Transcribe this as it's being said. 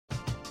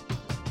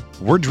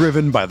We're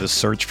driven by the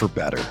search for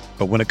better.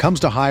 But when it comes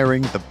to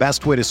hiring, the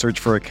best way to search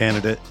for a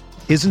candidate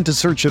isn't to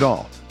search at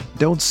all.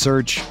 Don't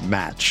search,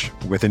 match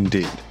with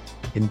Indeed.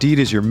 Indeed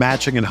is your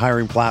matching and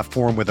hiring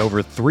platform with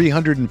over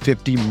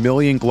 350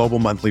 million global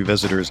monthly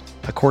visitors,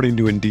 according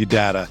to Indeed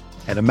data,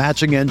 and a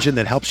matching engine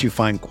that helps you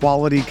find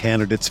quality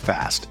candidates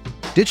fast.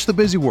 Ditch the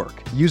busy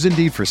work. Use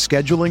Indeed for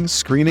scheduling,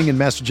 screening, and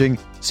messaging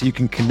so you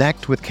can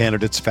connect with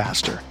candidates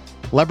faster.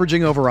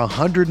 Leveraging over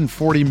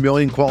 140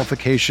 million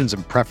qualifications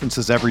and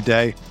preferences every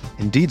day,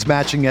 Indeed's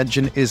matching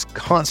engine is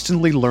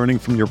constantly learning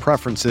from your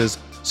preferences,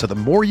 so the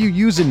more you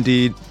use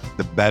Indeed,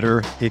 the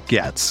better it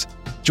gets.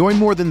 Join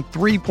more than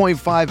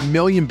 3.5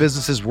 million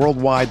businesses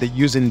worldwide that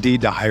use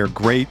Indeed to hire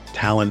great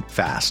talent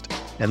fast.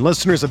 And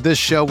listeners of this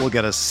show will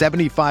get a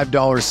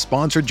 $75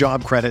 sponsored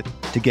job credit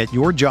to get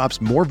your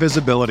jobs more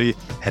visibility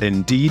at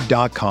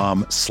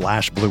Indeed.com/Blue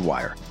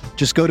Wire.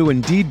 Just go to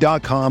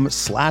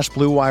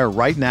Indeed.com/Blue Wire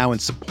right now and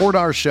support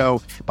our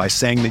show by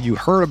saying that you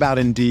heard about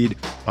Indeed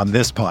on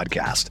this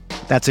podcast.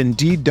 That's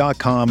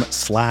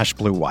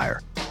Indeed.com/Blue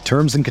Wire.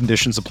 Terms and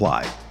conditions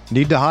apply.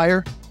 Need to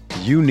hire?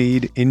 You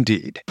need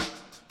Indeed.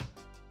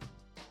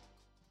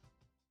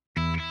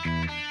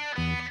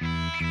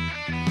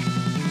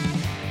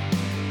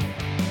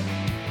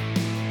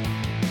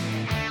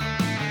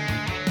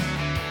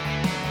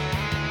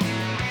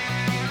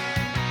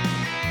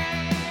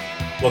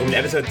 Welcome to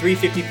episode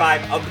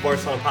 355 of the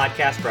Barcelona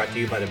podcast, brought to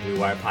you by the Blue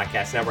Wire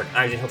Podcast Network.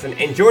 I'm Jen Hilton,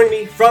 and joining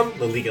me from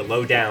La Liga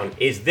Lowdown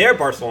is their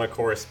Barcelona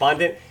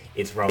correspondent.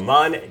 It's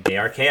Roman de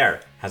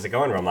Arquer. How's it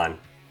going, Roman?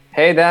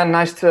 Hey, Dan.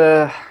 Nice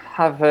to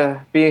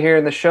be here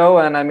in the show.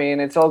 And I mean,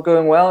 it's all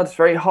going well. It's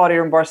very hot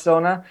here in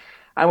Barcelona.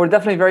 And we're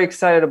definitely very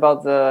excited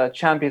about the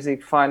Champions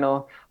League final,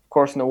 of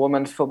course, in the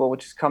women's football,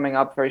 which is coming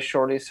up very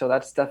shortly. So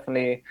that's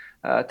definitely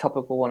a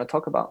topic we'll want to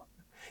talk about.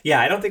 Yeah,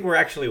 I don't think we're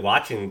actually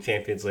watching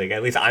Champions League.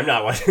 At least I'm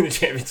not watching the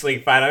Champions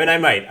League final. I mean,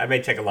 I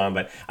might check along,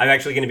 but I'm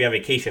actually going to be on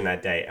vacation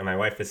that day. And my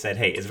wife has said,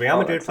 hey, is Real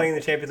Madrid playing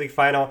the Champions League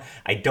final?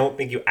 I don't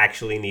think you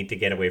actually need to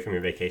get away from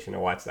your vacation to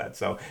watch that.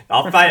 So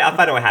I'll find out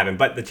what happened.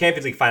 But the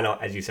Champions League final,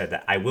 as you said,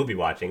 that I will be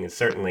watching is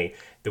certainly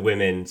the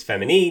women's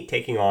Femení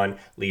taking on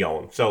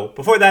Lyon. So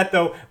before that,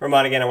 though,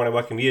 Roman, again, I want to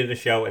welcome you to the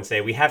show and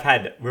say we have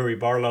had Ruri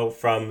Barlow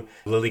from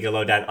La Liga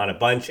Lowdown on a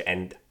bunch,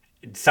 and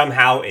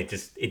somehow it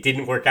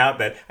didn't work out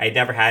that I had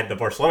never had the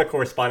Barcelona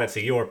correspondent, so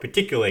you're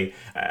particularly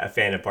a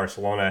fan of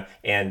Barcelona.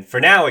 And for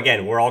now,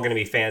 again, we're all going to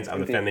be fans of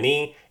the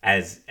Femení,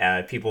 as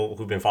people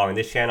who've been following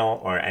this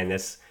channel and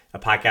this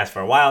podcast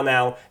for a while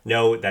now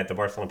know that the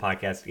Barcelona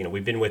podcast,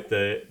 we've been with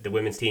the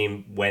women's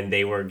team when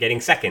they were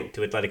getting second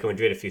to Atletico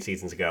Madrid a few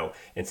seasons ago.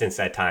 And since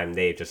that time,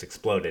 they've just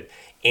exploded.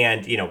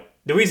 And,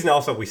 the reason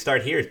also we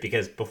start here is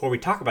because before we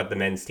talk about the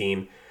men's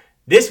team,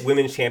 this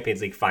Women's Champions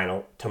League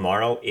final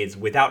tomorrow is,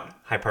 without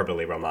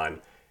hyperbole,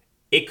 Roman,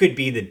 it could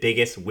be the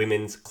biggest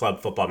women's club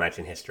football match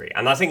in history.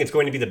 I'm not saying it's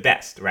going to be the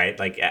best, right?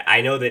 Like,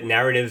 I know that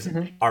narratives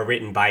are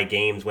written by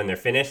games when they're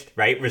finished,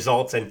 right?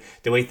 Results and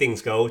the way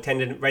things go tend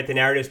to write the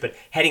narratives, but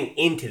heading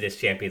into this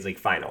Champions League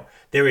final,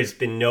 there has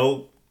been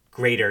no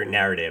greater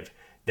narrative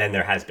than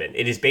there has been.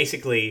 It is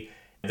basically,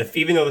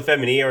 even though the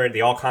Femení are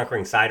the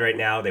all-conquering side right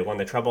now, they won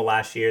the treble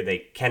last year, they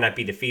cannot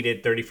be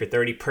defeated, 30 for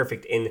 30,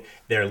 perfect in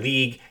their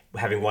league,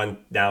 having won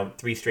now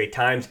 3 straight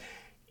times,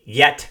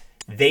 yet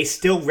they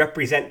still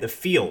represent the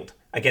field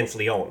against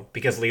Lyon,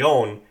 because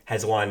Lyon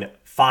has won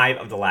 5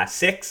 of the last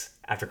 6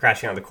 after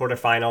crashing out of the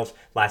quarterfinals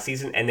last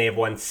season, and they have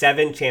won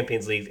 7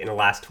 Champions Leagues in the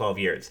last 12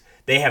 years.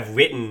 They have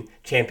written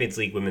Champions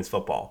League women's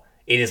football.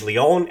 It is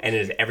Lyon, and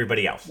it is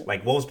everybody else.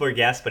 Like Wolfsburg,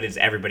 yes, but it is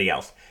everybody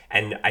else.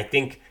 And I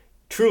think,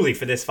 truly,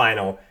 for this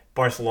final,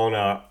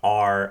 Barcelona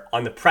are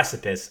on the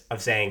precipice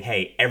of saying,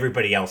 hey,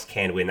 everybody else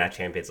can win that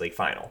Champions League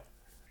final.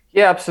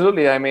 Yeah,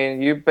 absolutely. I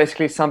mean, you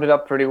basically summed it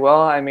up pretty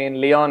well. I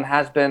mean, Lyon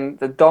has been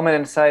the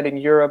dominant side in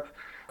Europe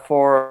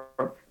for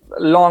a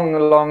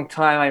long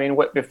time. I mean,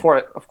 before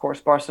it, of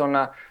course,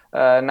 Barcelona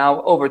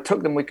now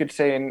overtook them, we could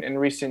say, in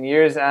recent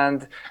years.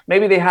 And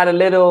maybe they had a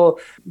little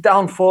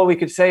downfall, we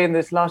could say, in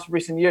this last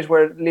recent years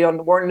where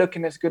Lyon weren't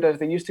looking as good as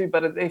they used to,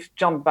 but they've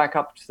jumped back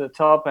up to the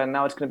top. And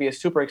now it's going to be a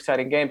super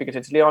exciting game because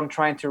it's Lyon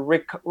trying to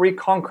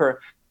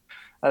reconquer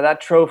that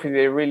trophy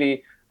they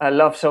really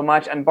love so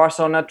much, and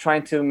Barcelona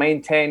trying to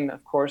maintain,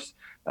 of course,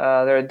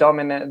 their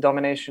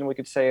domination, we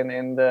could say,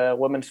 in the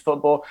women's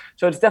football.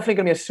 So it's definitely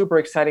going to be a super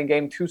exciting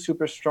game, 2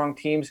 super strong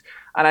teams.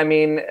 And I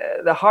mean,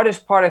 the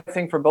hardest part, I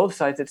think, for both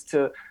sides is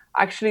to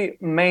actually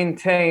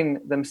maintain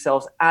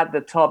themselves at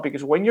the top,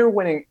 because when you're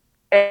winning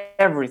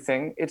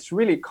everything, it's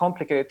really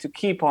complicated to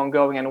keep on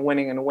going and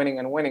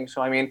winning.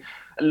 So, I mean,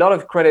 a lot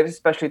of credit,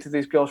 especially to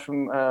these girls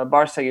from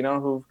Barca,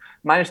 who've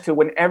managed to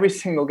win every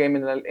single game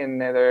in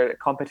their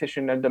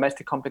competition, their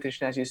domestic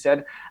competition, as you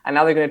said. And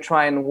now they're going to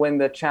try and win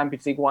the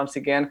Champions League once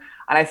again.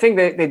 And I think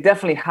they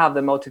definitely have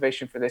the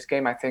motivation for this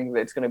game. I think that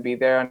it's going to be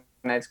there,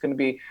 and it's going to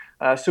be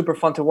super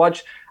fun to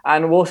watch.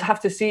 And we'll have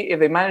to see if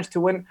they manage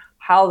to win,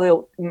 how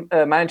they'll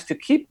manage to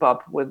keep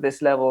up with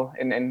this level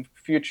in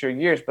future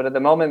years. But at the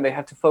moment, they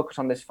have to focus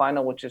on this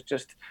final, which is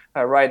just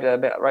right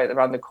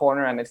around the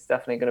corner, and it's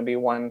definitely going to be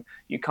one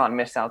you can't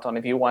miss out on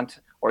if you want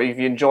or if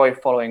you enjoy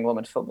following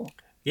women's football.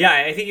 Yeah,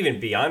 I think even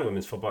beyond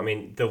women's football, I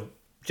mean,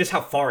 just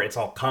how far it's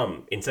all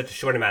come in such a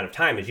short amount of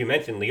time. As you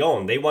mentioned,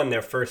 Lyon, they won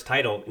their first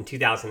title in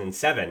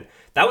 2007.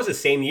 That was the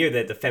same year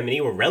that the Femení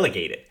were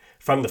relegated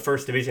from the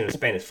first division of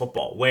Spanish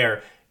football,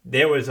 where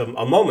there was a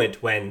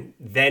moment when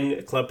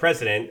then club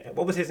president,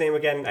 what was his name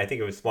again? I think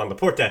it was Juan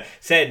Laporta,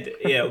 said,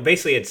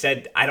 basically it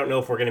said, I don't know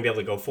if we're going to be able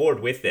to go forward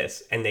with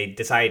this. And they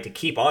decided to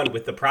keep on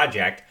with the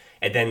project.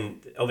 And then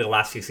over the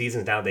last few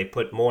seasons now, they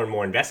put more and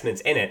more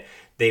investments in it.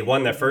 They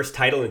won their first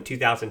title in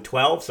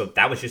 2012, so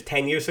that was just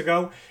 10 years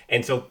ago.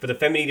 And so for the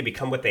Femení to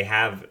become what they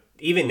have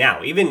even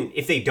now, even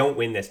if they don't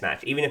win this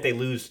match, even if they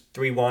lose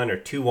 3-1 or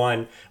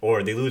 2-1,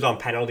 or they lose on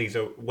penalties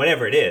or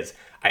whatever it is,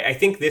 I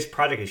think this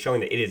project is showing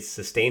that it is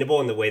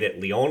sustainable in the way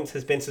that Lyon's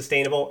has been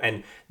sustainable.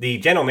 And the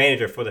general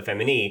manager for the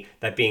Femení,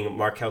 that being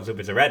Markel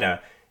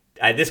Zubizarreta,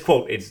 this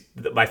quote is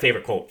my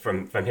favorite quote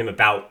from him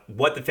about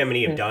what the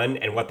Femení have done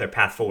and what their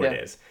path forward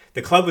is.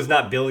 The club was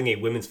not building a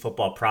women's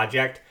football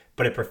project,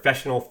 but a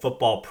professional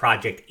football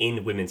project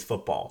in women's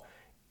football.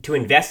 To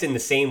invest in the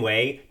same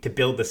way, to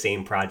build the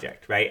same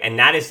project, right? And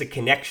that is the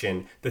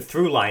connection, the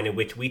through line in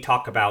which we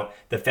talk about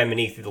the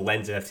Femení through the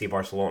lens of FC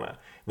Barcelona,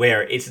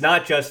 where it's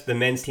not just the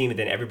men's team and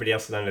then everybody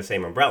else is under the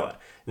same umbrella.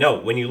 No,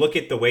 when you look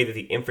at the way that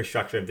the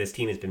infrastructure of this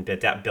team has been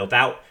built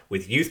out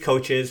with youth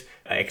coaches,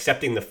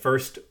 accepting the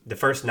first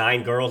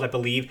 9 girls, I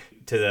believe,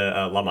 to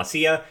the La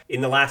Masia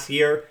in the last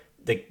year,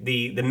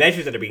 the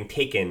measures that are being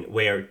taken,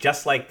 where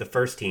just like the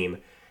first team,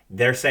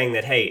 they're saying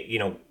that, hey,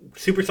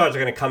 superstars are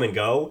going to come and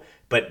go,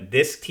 but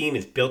this team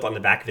is built on the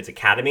back of its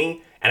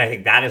academy. And I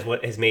think that is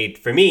what has made,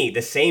 for me,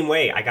 the same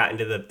way I got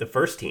into the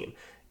first team.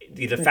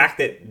 The fact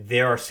that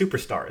there are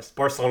superstars.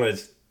 Barcelona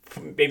is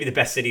maybe the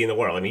best city in the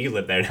world. I mean, you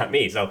live there, not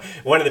me. So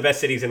one of the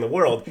best cities in the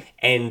world.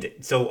 And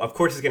so, of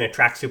course, it's going to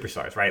attract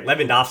superstars, right?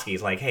 Lewandowski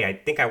is like, hey, I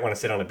think I want to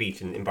sit on a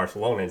beach in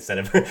Barcelona instead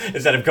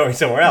of going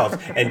somewhere else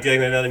and dealing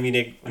with another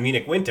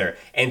Munich winter.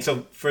 And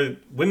so for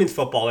women's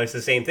football, it's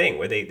the same thing,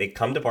 where they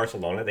come to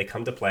Barcelona, they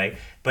come to play.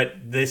 But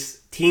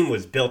this team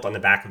was built on the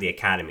back of the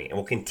academy and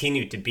will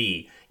continue to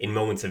be, in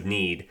moments of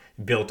need,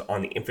 built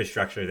on the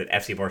infrastructure that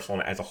FC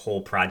Barcelona as a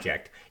whole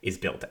project is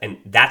built. And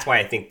that's why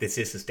I think this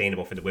is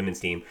sustainable for the women's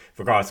team,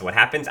 regardless of what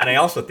happens. And I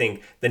also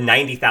think the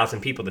 90,000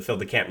 people that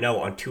filled the Camp Nou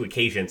on 2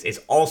 occasions is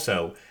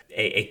also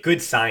a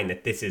good sign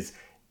that this is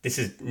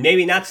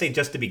maybe not say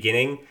just the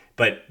beginning,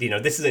 but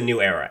this is a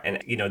new era.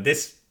 And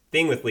this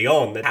thing with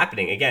Lyon that's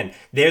happening, again,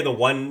 they're the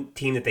one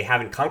team that they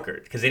haven't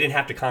conquered because they didn't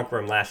have to conquer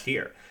them last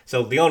year.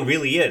 So Lyon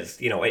really is,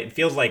 it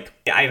feels like,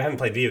 I haven't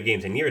played video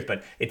games in years,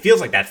 but it feels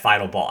like that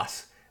final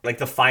boss, like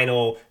the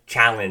final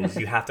challenge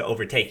you have to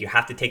overtake. You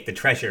have to take the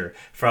treasure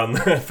from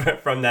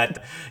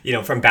that,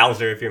 from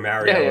Bowser if you're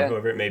Mario or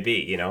whoever it may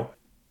be,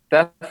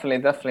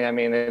 Definitely. I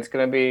mean, it's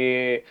going to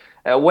be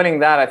winning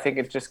that. I think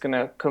it's just going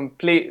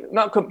to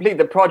not complete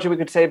the project, we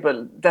could say,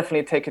 but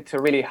definitely take it to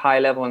a really high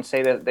level and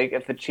say that they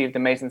have achieved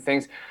amazing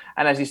things.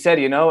 And as you said,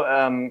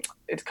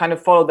 it's kind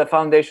of followed the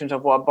foundations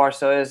of what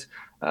Barca is,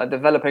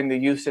 developing the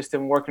youth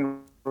system,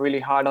 working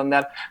really hard on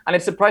that. And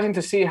it's surprising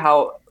to see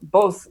how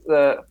both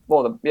the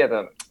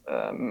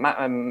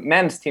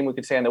men's team, we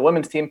could say, and the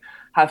women's team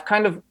have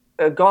kind of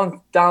gone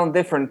down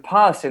different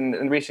paths in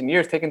recent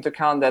years, taking into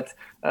account that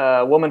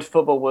women's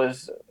football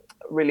was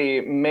really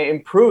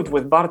improved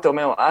with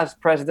Bartomeu as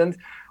president,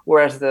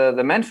 whereas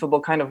the men's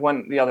football kind of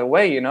went the other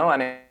way,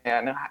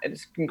 and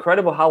it's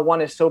incredible how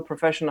one is so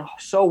professional,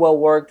 so well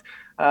worked,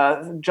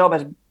 job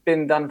has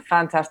been done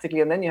fantastically,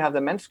 and then you have the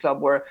men's club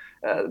where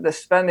the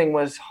spending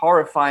was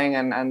horrifying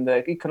and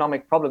the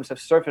economic problems have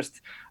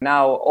surfaced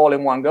now all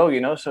in one go,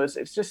 so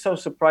it's just so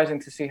surprising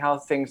to see how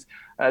things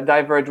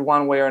diverge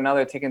one way or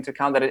another, taking into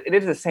account that it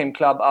is the same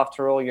club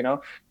after all,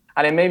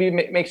 and it maybe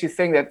makes you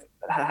think that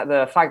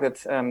the fact that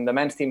the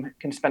men's team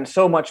can spend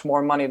so much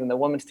more money than the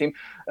women's team,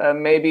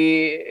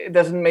 maybe it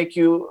doesn't make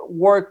you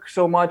work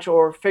so much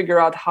or figure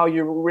out how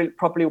you really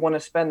properly want to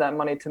spend that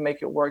money to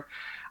make it work.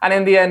 And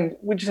in the end,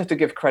 we just have to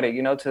give credit,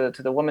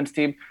 to the women's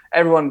team,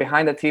 everyone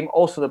behind the team,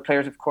 also the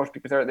players, of course,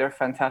 because they're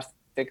fantastic.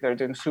 They're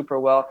doing super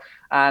well,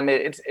 and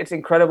it's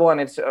incredible.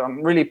 And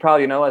I'm really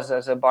proud,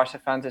 as a Barca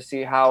fan, to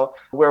see how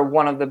we're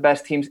one of the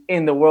best teams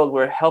in the world.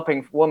 We're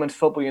helping women's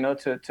football,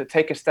 to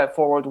take a step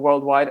forward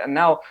worldwide, and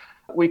now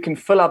we can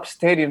fill up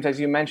stadiums, as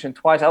you mentioned,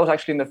 twice. I was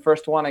actually in the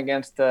first one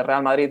against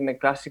Real Madrid in the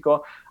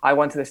Clásico. I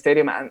went to the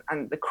stadium,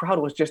 and the crowd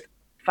was just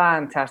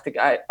fantastic.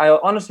 I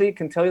honestly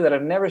can tell you that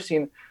I've never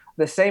seen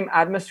the same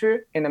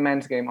atmosphere in a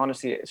men's game.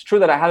 Honestly, it's true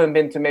that I haven't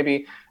been to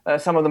maybe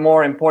some of the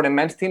more important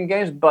men's team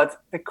games,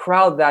 but the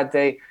crowd that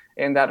day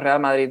in that Real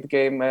Madrid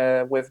game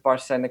with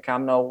Barca in the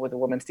Camp Nou with the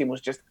women's team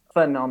was just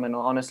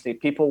phenomenal. Honestly,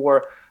 people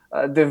were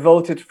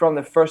devoted from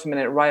the first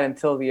minute right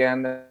until the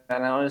end.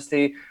 And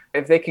honestly,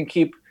 if they can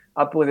keep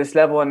up with this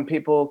level and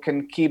people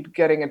can keep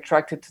getting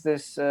attracted to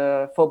this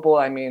football,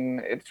 I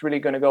mean, it's really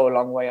going to go a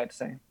long way, I'd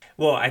say.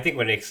 Well, I think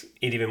what makes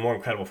it even more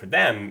incredible for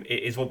them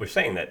is what we're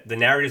saying, that the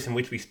narratives in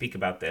which we speak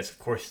about this, of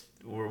course,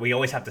 we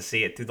always have to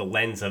see it through the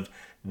lens of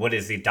what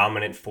is the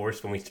dominant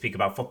force when we speak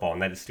about football,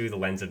 and that is through the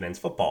lens of men's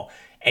football.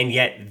 And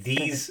yet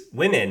these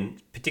women,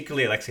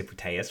 particularly Alexia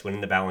Putellas,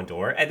 winning the Ballon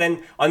d'Or, and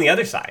then on the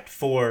other side,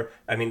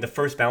 the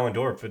first Ballon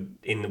d'Or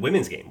in the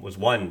women's game was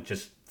won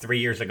just 3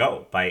 years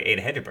ago by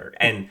Ada Hegerberg,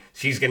 and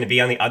she's going to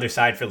be on the other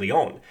side for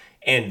Lyon.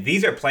 And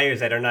these are players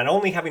that are not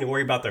only having to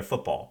worry about their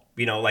football,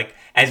 like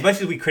as much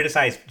as we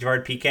criticize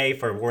Gerard Piqué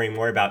for worrying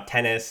more about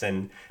tennis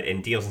and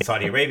deals in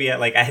Saudi Arabia,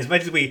 like as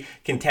much as we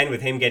contend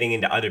with him getting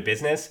into other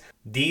business,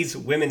 these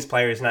women's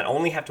players not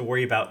only have to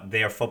worry about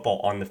their football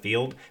on the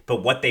field,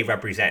 but what they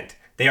represent.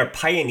 They are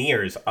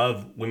pioneers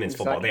of women's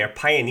football. They are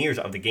pioneers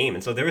of the game.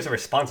 And so there is a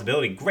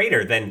responsibility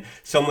greater than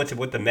so much of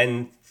what the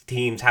men's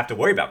teams have to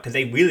worry about, because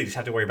they really just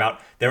have to worry about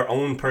their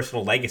own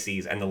personal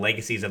legacies and the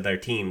legacies of their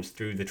teams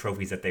through the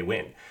trophies that they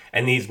win.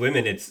 And these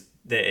women, it's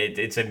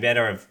a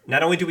matter of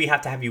not only do we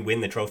have to have you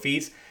win the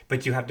trophies,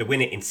 but you have to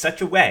win it in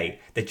such a way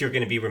that you're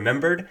going to be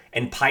remembered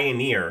and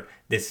pioneer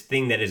this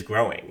thing that is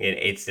growing.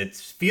 It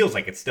feels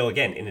like it's still,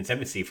 again, in its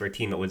infancy for a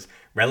team that was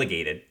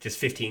relegated just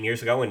 15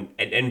 years ago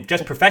and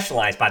just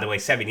professionalized, by the way,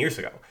 7 years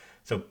ago.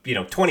 So,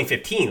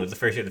 2015 was the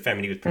first year the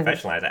Femení was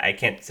professionalized. I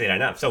can't say that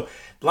enough. So,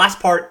 last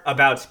part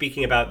about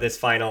speaking about this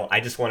final, I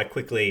just want to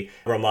quickly,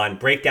 Roman,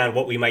 break down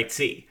what we might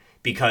see.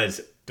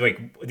 Because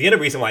the other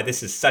reason why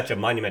this is such a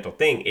monumental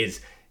thing is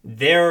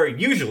they're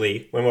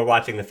usually, when we're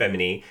watching the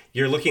Femení,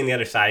 you're looking on the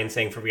other side and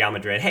saying for Real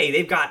Madrid, hey,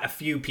 they've got a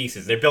few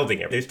pieces. They're building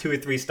it. There's 2 or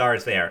 3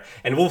 stars there.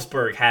 And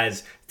Wolfsburg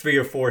has 3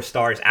 or 4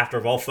 stars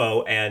after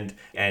Rolfo and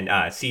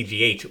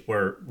CGH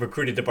were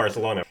recruited to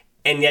Barcelona.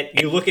 And yet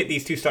you look at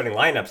these 2 starting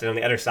lineups, and on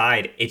the other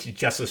side, it's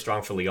just as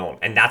strong for Lyon.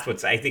 And that's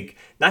what's, I think,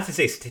 not to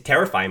say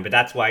terrifying, but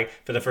that's why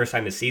for the first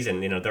time this season,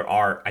 there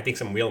are, I think,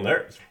 some real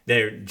nerves.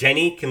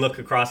 Jenny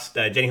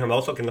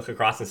Hermoso can look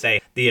across and say,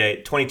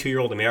 the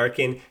 22-year-old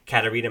American,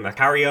 Caterina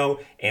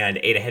Macario, and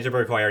Ada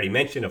Hegerberg, who I already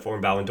mentioned, a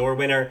former Ballon d'Or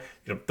winner,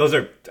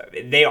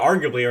 they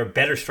arguably are a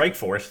better strike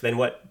force than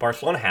what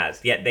Barcelona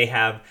has. Yet they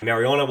have,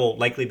 Mariona will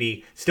likely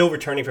be still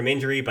returning from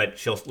injury, but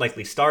she'll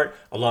likely start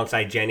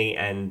alongside Jenny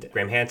and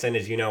Graham Hansen,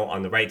 as you know,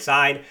 on the right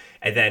side.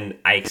 And then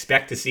I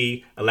expect to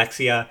see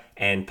Alexia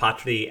and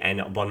Patri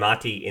and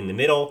Bonmati in the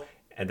middle,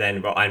 and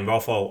then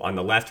Rolfo on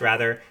the left,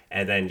 rather.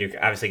 And then you're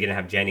obviously going to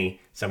have Jenny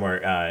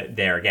somewhere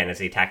there again as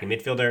the attacking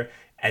midfielder.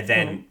 And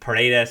then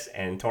Paredes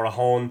and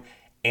Torrejon.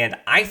 And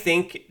I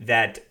think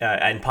that,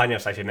 and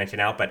Panos I should mention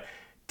out, but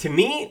to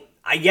me,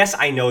 yes,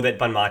 I know that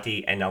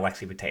Bonmati and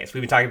Alexia Putellas,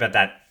 we've been talking about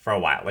that for a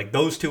while. Like,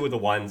 those 2 are the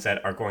ones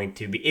that are going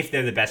to be, if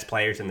they're the best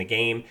players in the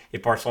game,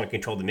 if Barcelona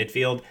control the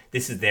midfield,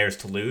 this is theirs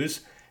to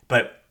lose.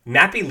 But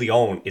Mappy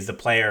Lyon is the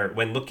player,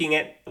 when looking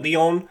at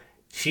Lyon,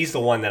 she's the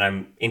one that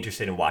I'm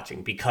interested in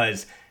watching,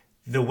 because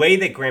the way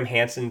that Graham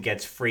Hansen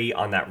gets free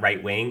on that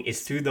right wing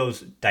is through those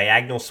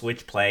diagonal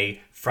switch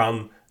play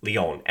from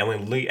Lyon, and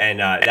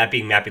that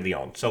being Mappy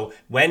Lyon. So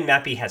when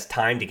Mappy has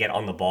time to get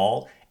on the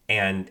ball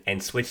and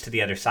switch to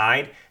the other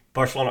side,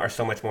 Barcelona are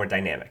so much more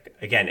dynamic.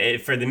 Again,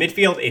 for the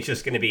midfield, it's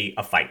just going to be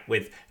a fight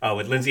with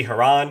Lindsay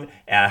Herrana,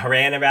 and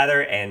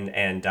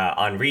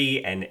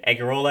Henry and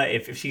Egarola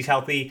if she's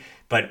healthy.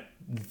 But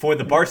for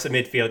the Barca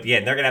midfield,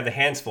 they're going to have the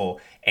hands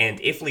full.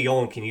 And if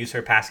Lyon can use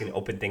her passing to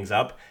open things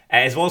up,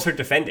 as well as her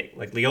defending,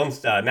 like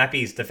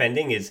Mappy's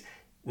defending is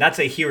not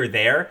say here or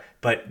there,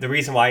 but the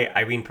reason why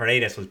Irene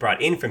Paredes was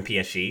brought in from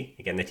PSG,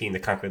 again, the team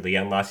that conquered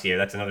Lyon last year,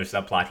 that's another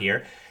subplot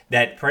here,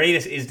 that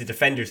Paredes is the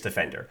defender's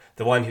defender,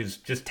 the one who's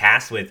just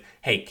tasked with,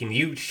 hey, can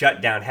you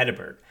shut down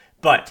Hegerberg?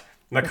 But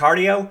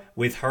Macario,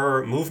 with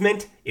her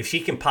movement, if she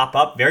can pop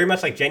up, very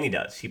much like Jenny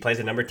does, she plays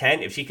a number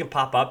 10, if she can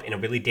pop up in a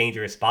really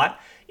dangerous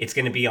spot, it's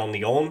going to be on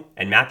Lyon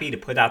and Mappy to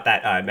put out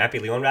that,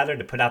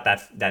 to put out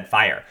that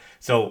fire.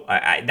 So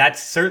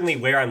that's certainly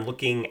where I'm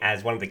looking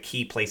as one of the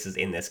key places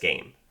in this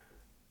game.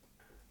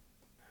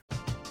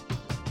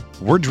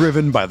 We're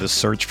driven by the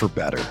search for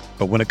better.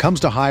 But when it comes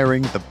to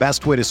hiring, the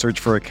best way to search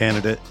for a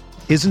candidate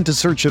isn't to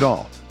search at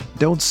all.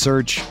 Don't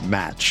search,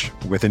 match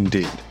with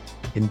Indeed.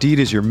 Indeed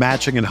is your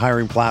matching and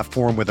hiring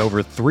platform with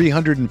over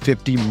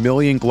 350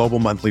 million global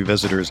monthly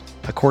visitors,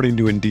 according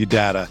to Indeed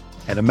data,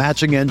 and a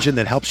matching engine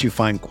that helps you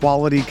find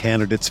quality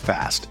candidates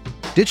fast.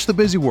 Ditch the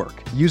busy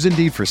work. Use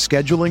Indeed for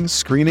scheduling,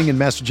 screening, and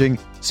messaging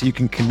so you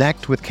can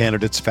connect with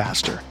candidates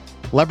faster.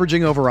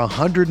 Leveraging over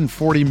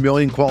 140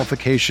 million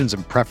qualifications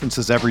and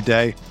preferences every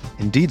day,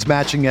 Indeed's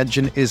matching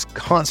engine is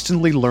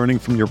constantly learning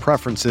from your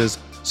preferences,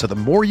 so the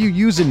more you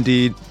use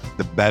Indeed,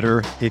 the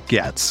better it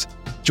gets.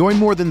 Join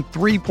more than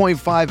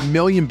 3.5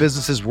 million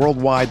businesses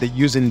worldwide that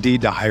use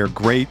Indeed to hire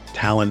great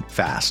talent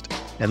fast.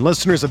 And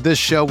listeners of this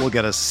show will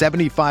get a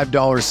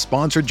 $75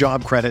 sponsored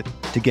job credit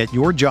to get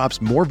your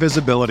jobs more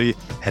visibility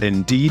at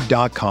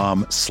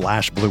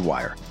Indeed.com/Blue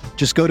Wire.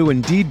 Just go to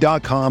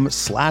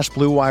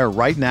Indeed.com/Blue Wire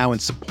right now and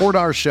support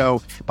our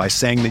show by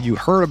saying that you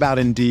heard about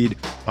Indeed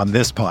on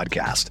this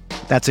podcast.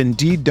 That's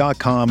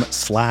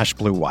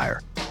Indeed.com/Blue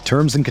Wire.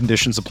 Terms and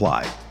conditions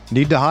apply.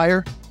 Need to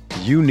hire?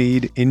 You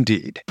need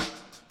Indeed.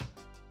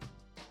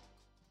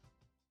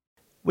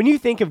 When you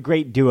think of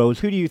great duos,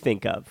 who do you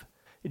think of?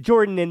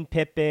 Jordan and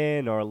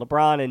Pippen, or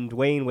LeBron and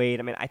Dwayne Wade?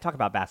 I mean, I talk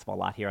about basketball a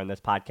lot here on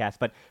this podcast,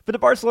 but for the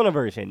Barcelona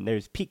version,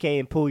 there's Piqué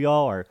and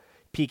Puyol, or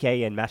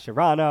Piqué and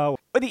Mascherano,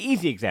 or the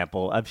easy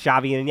example of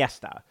Xavi and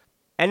Iniesta.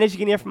 And as you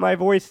can hear from my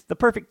voice, the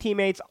perfect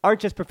teammates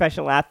aren't just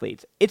professional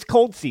athletes. It's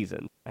cold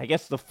season. I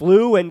guess the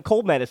flu and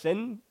cold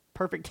medicine,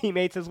 perfect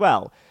teammates as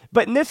well.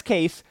 But in this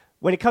case,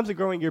 when it comes to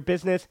growing your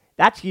business,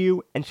 that's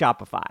you and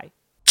Shopify.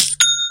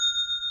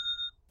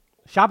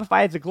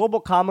 Shopify is a global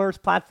commerce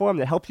platform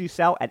that helps you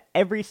sell at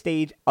every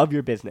stage of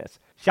your business.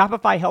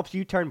 Shopify helps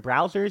you turn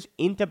browsers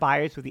into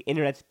buyers with the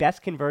internet's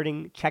best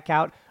converting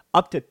checkout,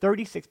 up to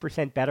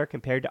 36% better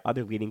compared to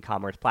other leading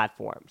commerce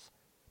platforms.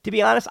 To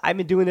be honest, I've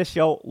been doing this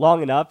show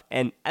long enough,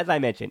 and as I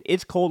mentioned,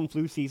 it's cold and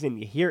flu season.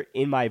 You hear it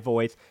in my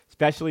voice,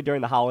 especially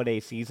during the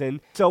holiday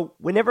season. So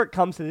whenever it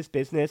comes to this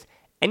business,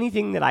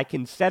 anything that I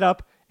can set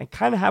up and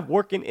kind of have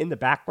working in the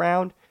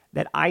background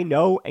that I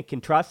know and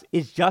can trust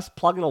is just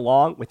plugging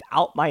along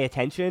without my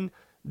attention.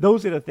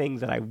 Those are the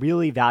things that I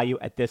really value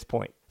at this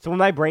point. So when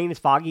my brain is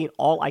foggy and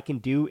all I can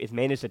do is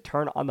manage to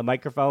turn on the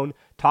microphone,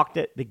 talk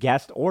to the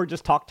guest, or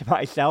just talk to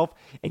myself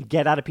and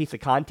get out a piece of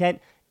content,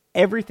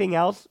 everything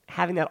else,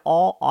 having that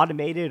all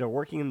automated or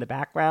working in the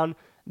background,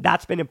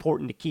 that's been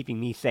important to keeping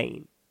me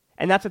sane.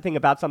 And that's the thing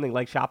about something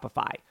like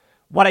Shopify.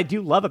 What I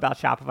do love about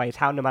Shopify is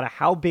how no matter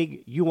how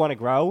big you want to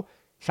grow,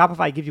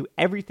 Shopify gives you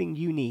everything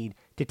you need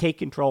to take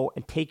control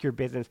and take your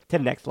business to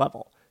the next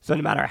level. So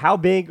no matter how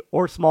big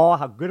or small,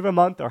 how good of a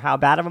month or how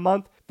bad of a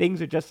month,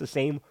 things are just the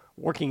same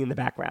working in the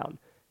background.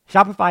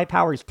 Shopify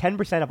powers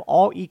 10% of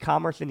all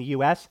e-commerce in the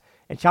US,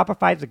 and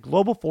Shopify is the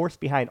global force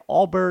behind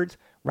Allbirds,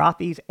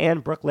 Rothy's,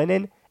 and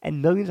Brooklinen,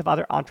 and millions of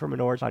other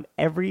entrepreneurs on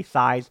every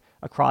size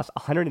across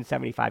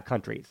 175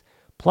 countries.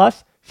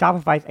 Plus,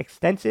 Shopify's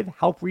extensive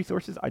help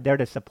resources are there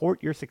to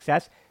support your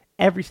success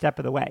every step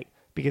of the way,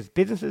 because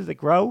businesses that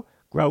grow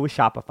with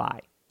Shopify.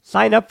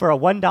 Sign up for a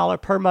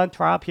 $1 per month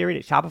trial period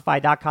at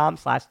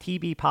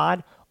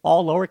shopify.com/tbpod,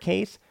 all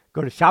lowercase.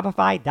 Go to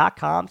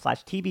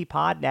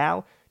shopify.com/tbpod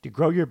now to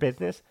grow your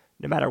business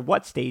no matter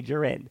what stage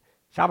you're in.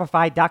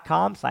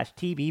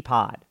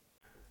 Shopify.com/tbpod.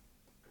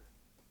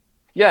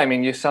 Yeah, I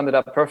mean, you summed it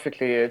up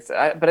perfectly.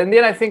 But in the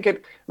end, I think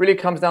it really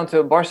comes down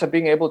to Barca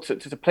being able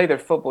to play their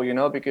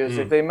football, because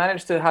if they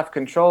manage to have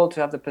control,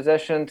 to have the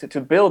possession, to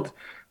build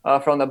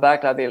from the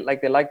back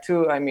like they like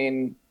to, I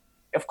mean,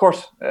 of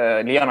course,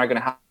 Lyon are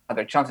going to have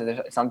their chances.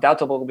 It's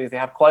undoubtable because they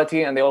have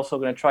quality and they're also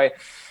going to try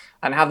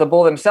and have the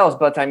ball themselves.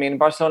 But I mean,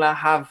 Barcelona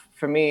have,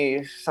 for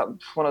me,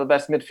 one of the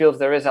best midfields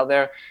there is out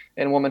there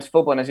in women's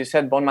football. And as you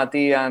said,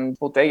 Bonmatí and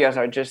Putellas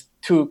are just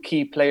two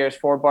key players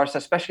for Barca,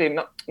 especially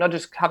not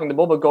just having the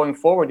ball, but going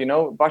forward.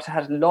 Barca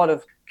has a lot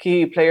of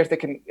key players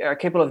that are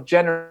capable of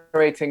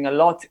generating a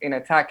lot in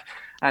attack.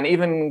 And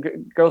even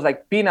girls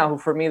like Pina, who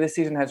for me this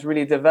season has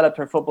really developed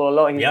her football a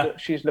lot.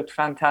 She's looked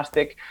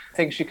fantastic. I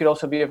think she could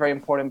also be a very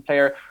important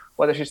player,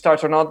 whether she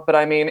starts or not. But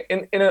I mean,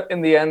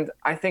 in the end,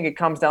 I think it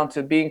comes down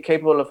to being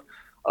capable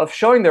of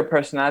showing their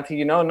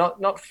personality,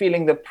 not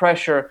feeling the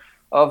pressure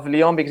of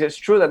Lyon, because it's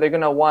true that they're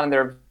going to want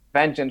their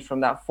vengeance from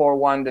that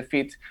 4-1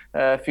 defeat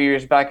a few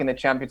years back in the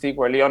Champions League,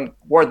 where Lyon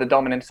were the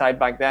dominant side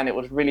back then. It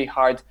was really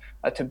hard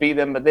to beat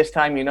them. But this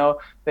time,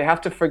 they have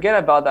to forget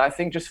about that. I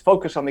think just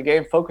focus on the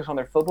game, focus on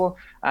their football.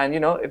 And,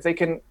 if they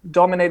can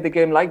dominate the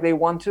game like they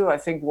want to, I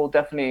think we'll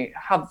definitely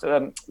have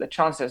the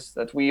chances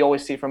that we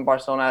always see from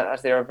Barcelona,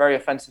 as they are a very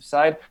offensive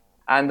side.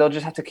 And they'll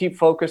just have to keep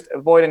focused,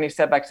 avoid any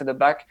setbacks at the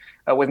back.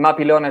 With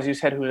Mapillon, as you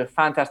said, who's a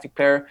fantastic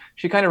player.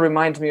 She kind of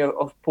reminds me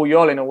of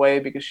Puyol in a way,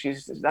 because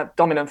she's that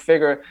dominant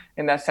figure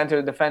in that center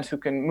of defense who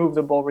can move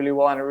the ball really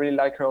well. And I really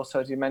like her also,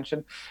 as you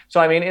mentioned.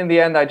 So, I mean, in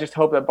the end, I just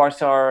hope that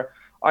Barca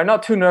are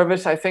not too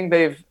nervous. I think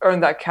they've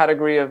earned that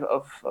category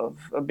of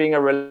being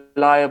a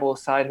reliable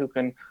side who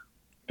can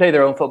play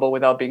their own football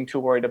without being too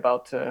worried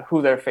about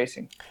who they're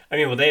facing. I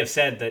mean, well, they have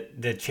said that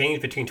the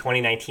change between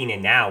 2019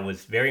 and now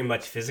was very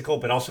much physical,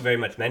 but also very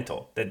much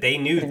mental. That they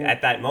knew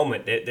at that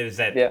moment that there's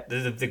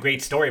the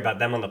great story about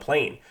them on the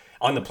plane.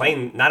 On the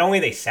plane, not only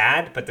are they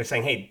sad, but they're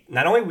saying, hey,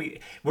 not only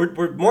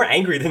we're more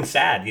angry than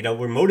sad,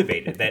 we're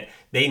motivated. That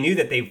they knew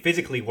that they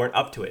physically weren't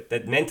up to it,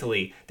 that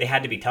mentally they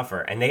had to be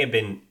tougher, and they have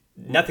been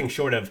nothing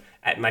short of,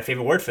 my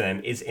favorite word for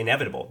them is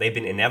inevitable. They've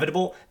been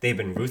inevitable, they've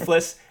been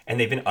ruthless, and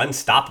they've been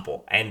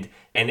unstoppable. And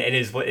it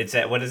is what is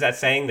that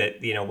saying,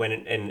 that when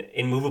an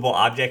immovable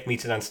object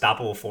meets an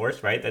unstoppable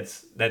force, right?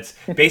 That's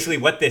basically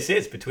what this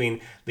is between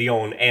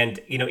Lyon and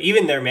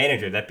even their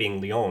manager, that being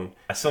Lyon,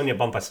 Sonia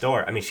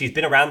Bonpastor. I mean, she's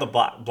been around the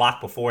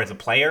block before as a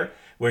player,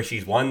 where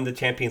she's won the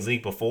Champions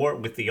League before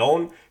with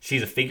Lyon.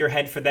 She's a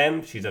figurehead for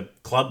them. She's a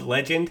club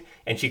legend,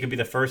 and she could be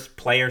the first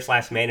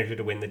player/manager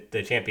to win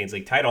the Champions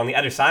League title. On the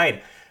other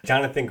side,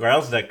 Jonathan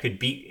Grelzda could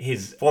beat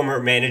his former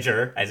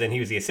manager, as in he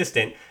was the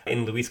assistant,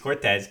 in Luis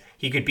Cortez.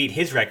 He could beat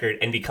his record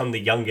and become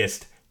the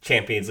youngest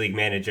Champions League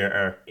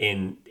manager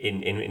in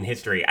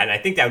history. And I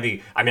think that would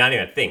be, I mean, I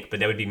don't even think, but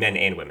that would be men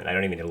and women. I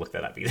don't even need to look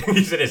that up. He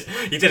said his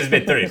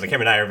mid-30s. Like him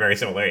and I are very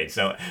similar age.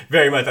 So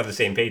very much on the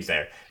same page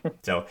there.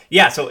 So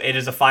yeah, so it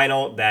is a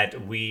final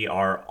that we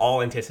are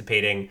all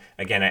anticipating.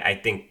 Again, I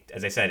think,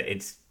 as I said,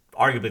 it's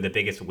arguably the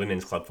biggest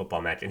women's club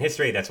football match in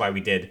history. That's why we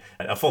did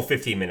a full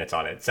 15 minutes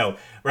on it. So,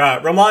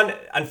 Roman,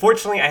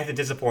 unfortunately, I have to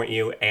disappoint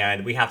you,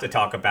 and we have to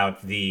talk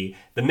about the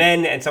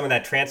men and some of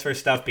that transfer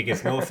stuff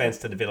because no offense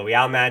to the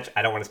Villarreal match,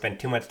 I don't want to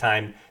spend too much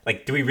time.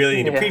 Like, do we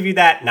really need to preview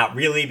that? Not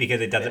really, because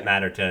it doesn't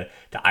matter to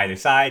either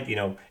side. You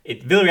know,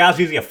 Villarreal is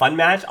usually a fun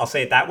match. I'll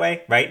say it that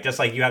way, right? Just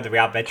like you have the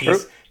Real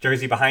Betis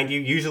jersey behind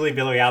you. Usually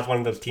Villarreal is one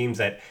of those teams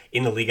that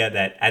in the Liga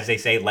that, as they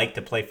say, like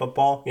to play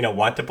football,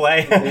 want to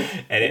play.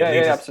 And it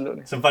leads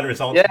absolutely. some fun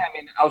results. Yeah, I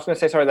mean, I was going to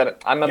say, sorry,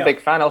 that I'm a big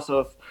fan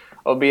also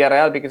of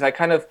Villarreal because I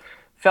kind of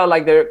felt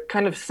like they're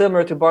kind of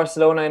similar to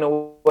Barcelona in a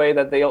way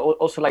that they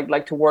also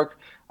like to work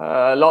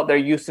a lot their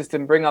youth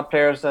system, bring up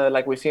players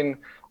like we've seen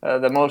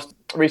the most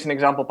recent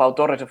example, Pau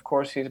Torres, of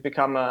course. He's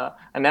become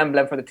an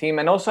emblem for the team.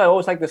 And also I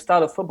always like the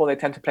style of football they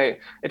tend to play.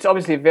 It's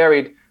obviously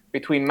varied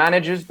between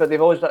managers, but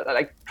they've always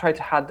tried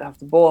to have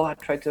the ball,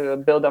 tried to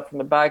build up from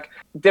the back.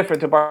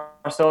 Different to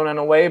Barcelona in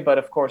a way, but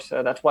of course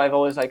that's why I've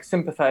always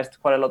sympathized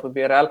quite a lot with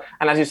Villarreal.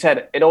 And as you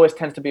said, it always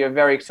tends to be a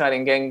very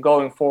exciting game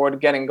going forward,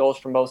 getting goals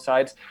from both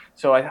sides.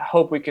 So I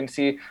hope we can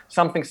see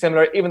something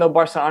similar, even though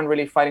Barca aren't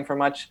really fighting for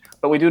much.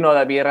 But we do know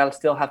that Villarreal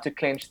still have to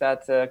clinch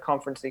that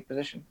Conference League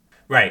position.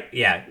 Right,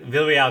 yeah.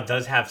 Villarreal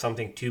does have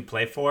something to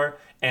play for.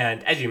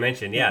 And as you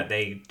mentioned,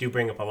 they do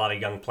bring up a lot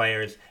of young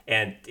players,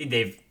 and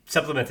they've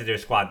supplemented their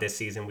squad this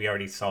season. We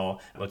already saw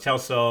Lo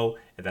Celso,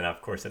 and then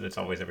of course it's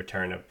always a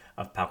return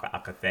of Pau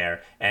Alcacer.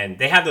 And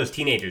they have those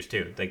teenagers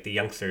too. Like the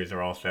youngsters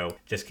are also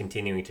just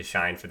continuing to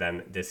shine for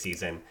them this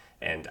season.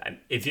 And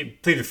if you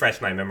please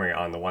refresh my memory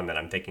on the one that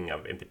I'm thinking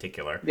of in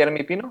particular.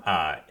 Jeremy Pino?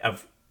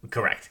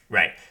 Correct,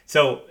 right.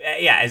 So,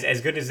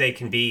 as good as they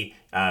can be,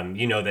 that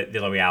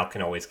Villarreal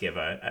can always give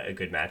a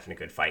good match and a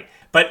good fight.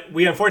 But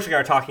we unfortunately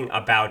are talking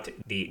about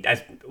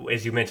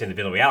as you mentioned, the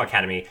Villarreal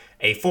Academy,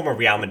 a former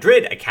Real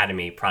Madrid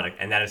Academy product,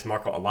 and that is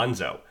Marco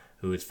Alonso,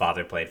 whose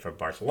father played for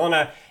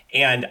Barcelona.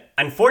 And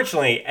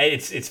unfortunately,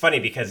 it's funny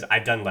because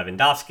I've done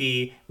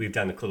Lewandowski, we've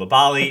done the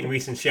Koulibaly in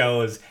recent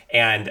shows,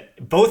 and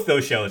both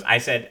those shows I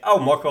said, oh,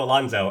 Marco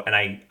Alonso, and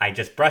I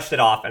just brushed it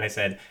off and I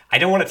said, I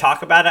don't want to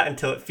talk about it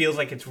until it feels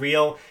like it's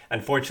real.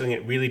 Unfortunately,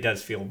 it really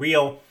does feel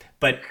real.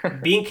 But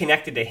being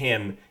connected to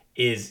him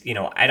is,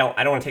 I don't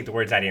want to take the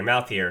words out of your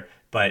mouth here,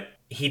 but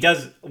he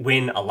does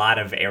win a lot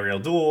of aerial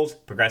duels,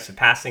 progressive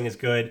passing is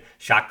good,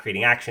 shot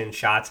creating action,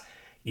 shots.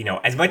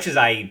 As much as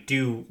I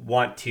do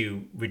want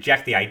to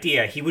reject the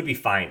idea, he would be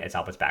fine as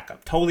Alba's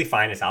backup. Totally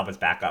fine as Alba's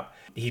backup.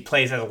 He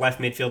plays as a left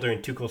midfielder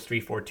in Tuchel's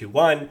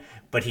 3-4-2-1,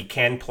 but he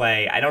can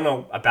play, I don't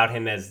know about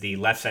him as the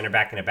left center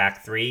back in a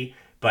back three,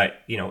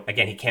 but,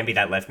 again, he can be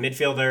that left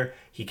midfielder.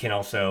 He can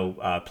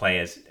also play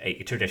as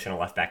a traditional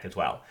left back as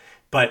well.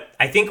 But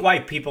I think why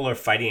people are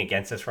fighting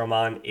against this,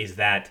 Roman, is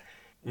that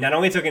not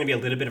only is there going to be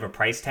a little bit of a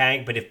price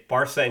tag, but if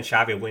Barca and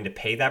Xavi are willing to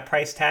pay that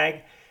price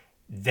tag,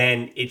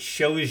 then it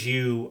shows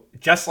you,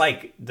 just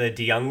like the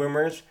De Jong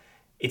rumors,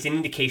 it's an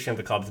indication of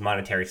the club's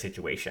monetary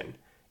situation.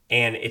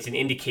 And it's an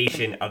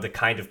indication of the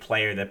kind of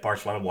player that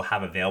Barcelona will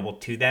have available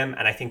to them.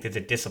 And I think there's a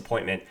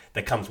disappointment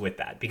that comes with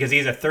that. Because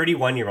he's a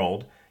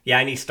 31-year-old. Yeah,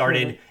 and he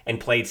started and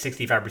played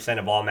 65%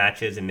 of all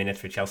matches and minutes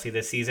for Chelsea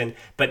this season.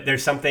 But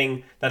there's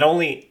something not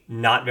only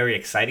not very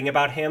exciting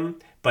about him,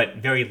 but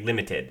very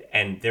limited.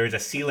 And there's a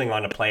ceiling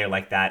on a player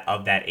like that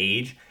of that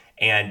age.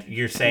 And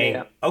you're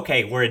saying,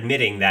 okay, we're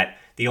admitting that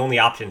the only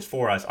options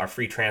for us are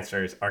free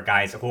transfers, are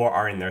guys who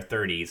are in their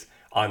 30s,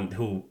 on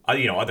who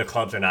other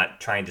clubs are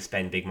not trying to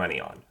spend big money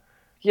on.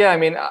 Yeah, I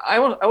mean, I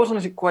was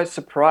honestly quite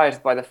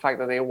surprised by the fact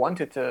that they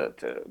wanted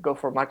to go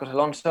for Marcos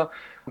Alonso,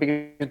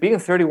 because being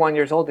 31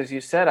 years old, as you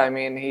said, I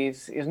mean,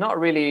 he's not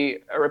really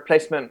a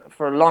replacement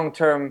for long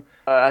term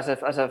as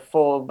a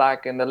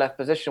full-back in the left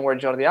position where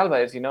Jordi Alba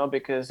is,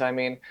 because I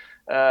mean,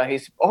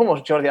 he's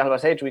almost Jordi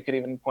Alba's age, we could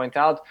even point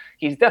out.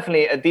 He's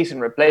definitely a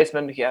decent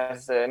replacement. He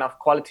has enough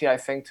quality, I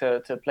think,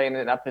 to play in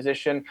that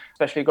position,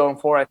 especially going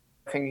forward.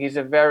 I think he's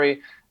a very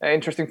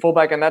interesting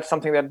fullback, and that's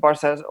something that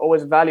Barca has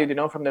always valued,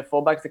 from their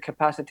fullbacks, the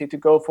capacity to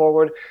go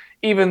forward.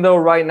 Even though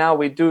right now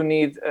we do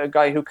need a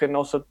guy who can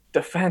also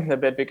defend a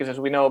bit, because as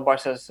we know,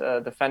 Barca's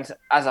defense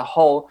as a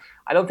whole,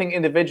 I don't think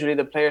individually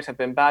the players have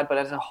been bad, but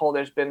as a whole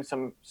there's been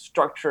some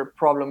structure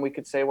problem, we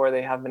could say, where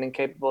they have been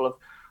incapable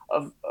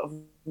of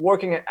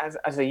working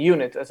as a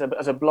unit, as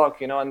a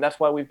block, and that's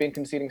why we've been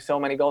conceding so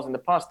many goals in the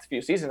past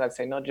few seasons, I'd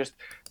say, not just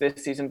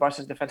this season.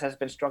 Barca's defense has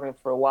been struggling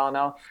for a while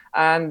now.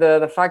 And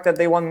the fact that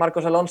they want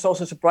Marcos Alonso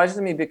also surprises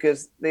me,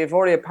 because they've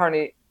already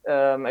apparently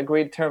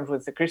agreed terms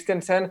with the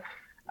Christensen,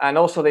 and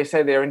also they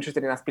say they're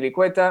interested in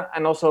Azpilicueta,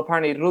 and also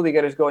apparently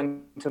Rudiger is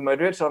going to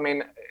Madrid. So, I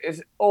mean,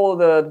 is all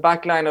the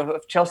back line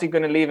of Chelsea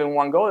going to leave in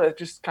one go? That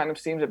just kind of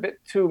seems a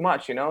bit too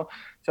much,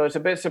 So it's a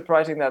bit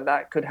surprising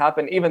that could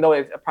happen, even though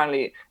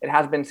apparently it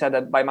has been said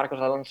that by Marcos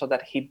Alonso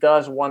that he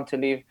does want to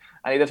leave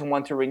and he doesn't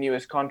want to renew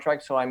his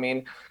contract. So, I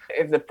mean,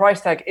 if the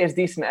price tag is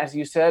decent, as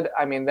you said,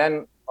 I mean,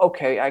 then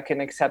okay, I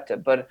can accept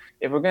it. But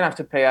if we're going to have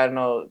to pay, I don't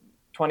know,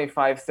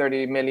 25,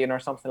 30 million or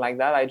something like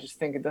that, I just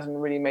think it doesn't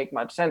really make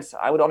much sense.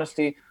 I would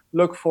honestly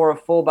look for a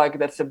fullback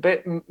that's a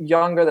bit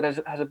younger, that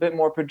has a bit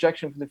more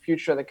projection for the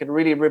future, that could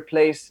really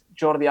replace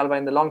Jordi Alba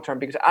in the long term.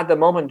 Because at the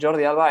moment,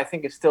 Jordi Alba, I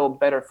think, is still a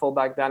better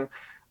fullback than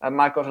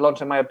Marcos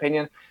Alonso, in my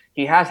opinion.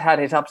 He has had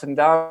his ups and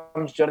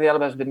downs. Jordi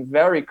Alba has been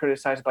very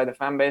criticized by the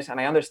fan base, and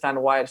I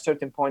understand why at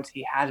certain points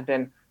he has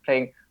been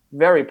playing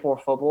very poor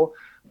football.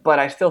 But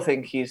I still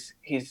think he's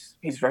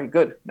very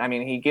good. I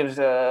mean, he gives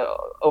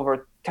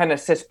over 10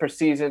 assists per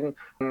season,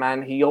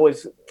 and he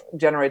always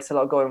generates a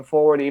lot going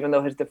forward, even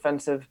though his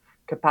defensive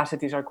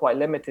capacities are quite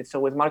limited. So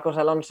with Marcos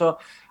Alonso,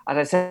 as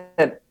I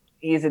said,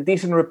 he's a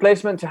decent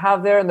replacement to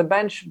have there on the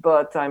bench.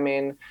 But I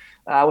mean,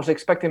 I was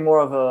expecting more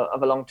of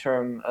a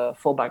long-term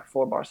fullback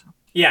for Barca.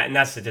 Yeah, and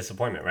that's the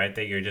disappointment, right?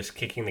 That you're just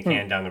kicking the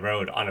can down the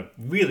road on a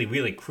really,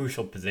 really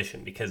crucial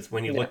position. Because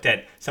when you looked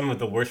at some of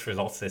the worst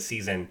results this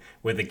season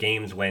were the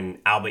games when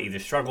Alba either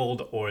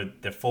struggled or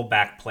the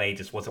fullback play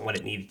just wasn't what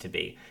it needed to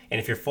be. And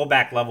if your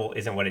fullback level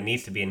isn't what it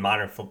needs to be in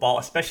modern football,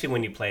 especially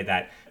when you play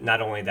that,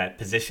 not only that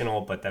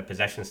positional, but that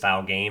possession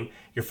style game,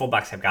 your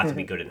fullbacks have got to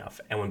be good enough.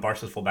 And when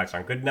Barca's fullbacks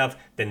aren't good enough,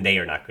 then they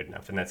are not good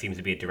enough. And that seems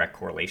to be a direct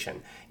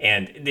correlation.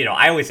 And,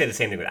 I always say the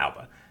same thing with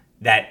Alba.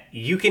 That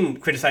you can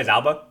criticize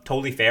Alba,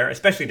 totally fair,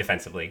 especially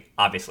defensively,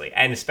 obviously,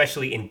 and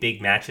especially in big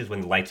matches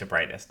when the lights are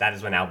brightest. That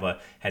is when Alba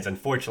has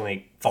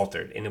unfortunately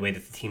faltered in the way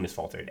that the team has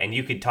faltered. And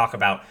you could talk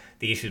about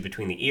the issues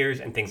between the ears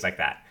and things like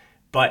that.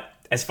 But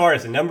as far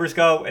as the numbers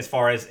go, as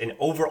far as an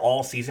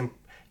overall season,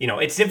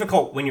 it's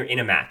difficult when you're in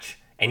a match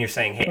and you're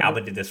saying, hey,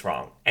 Alba did this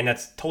wrong. And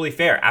that's totally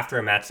fair after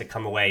a match to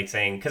come away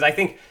saying, because I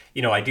think,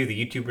 I do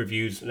the YouTube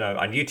reviews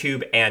on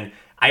YouTube, and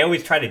I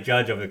always try to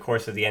judge over the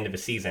course of the end of a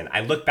season.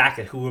 I look back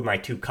at who were my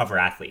two cover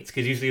athletes,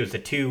 because usually it was the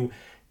two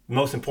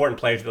most important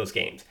players of those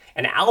games.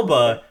 And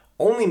Alba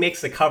only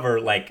makes the cover,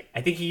 I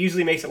think he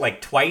usually makes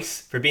it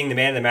twice for being the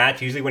man of the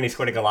match, usually when he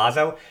scored a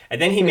golazo. And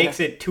then he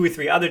makes it 2 or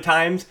 3 other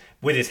times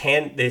with his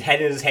head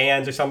in his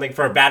hands or something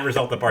for a bad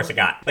result that Barca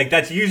got.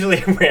 That's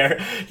usually where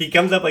he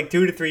comes up 2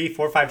 to 3,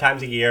 4 or 5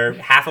 times a year.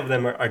 Half of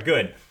them are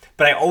good.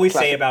 But I always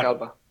say about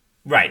Alba.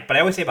 Right, but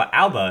I always say about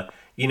Alba,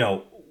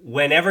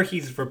 whenever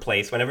he's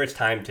replaced, whenever it's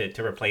time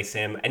to replace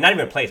him, and not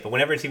even replace, but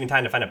whenever it's even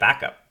time to find a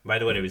backup,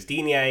 whether it was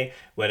Digne,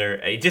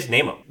 just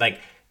name him.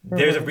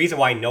 There's a reason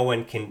why no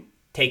one can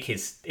take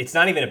his. It's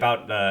not even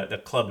about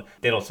the club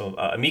de los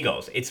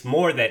amigos. It's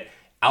more that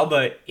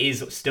Alba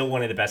is still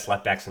one of the best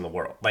left backs in the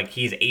world.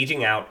 He's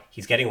aging out,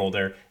 he's getting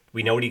older.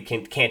 We know what he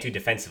can't do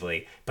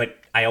defensively, but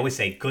I always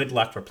say good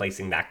luck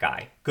replacing that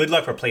guy. Good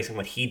luck replacing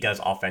what he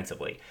does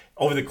offensively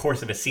over the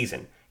course of a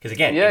season. Because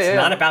again, it's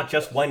not about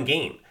just one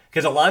game.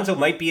 Because Alonso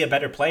might be a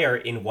better player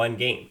in one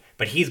game,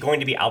 but he's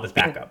going to be Alba's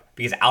backup.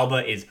 Because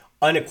Alba is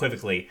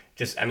unequivocally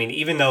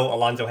even though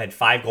Alonso had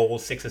 5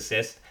 goals, 6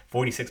 assists,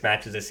 46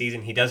 matches this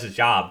season, he does his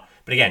job.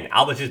 But again,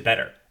 Alba's just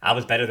better.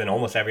 Alba's better than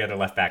almost every other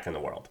left back in the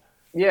world.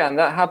 Yeah, and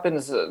that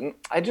happens.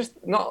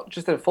 Not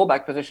just in the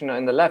fullback position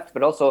in the left,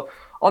 but also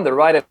on the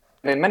right.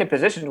 In many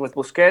positions with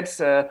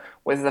Busquets,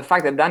 with the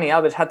fact that Dani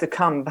Alves had to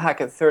come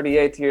back at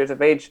 38 years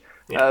of age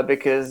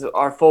because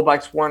our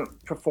fullbacks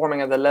weren't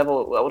performing at the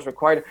level that was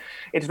required.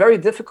 It's very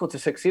difficult to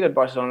succeed at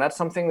Barcelona. That's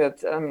something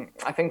that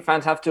I think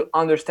fans have to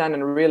understand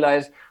and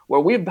realize,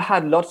 where we've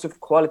had lots of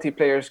quality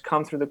players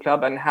come through the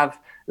club and have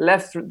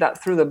left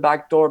through the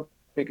back door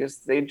because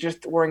they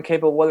just weren't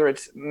capable, whether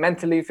it's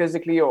mentally,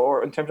 physically,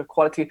 or in terms of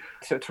quality,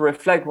 to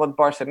reflect what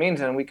Barca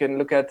means. And we can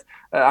look at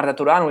Arda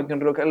Turan, we can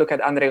look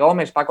at Andre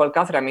Gomes, Paco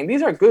Alcácer. I mean,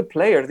 these are good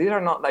players. These are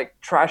not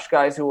trash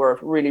guys who are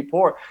really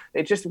poor.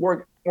 They just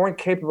weren't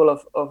capable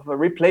of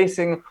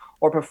replacing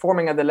or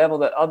performing at the level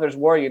that others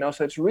were,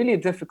 So it's really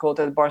difficult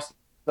at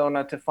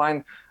Barcelona to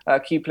find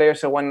key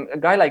players. So when a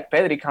guy like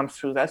Pedri comes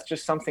through, that's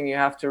just something you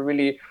have to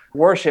really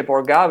worship,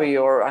 or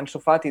Gavi or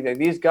Ansu Fati.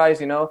 These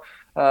guys,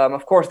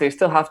 of course, they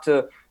still have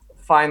to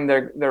find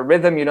their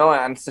rhythm,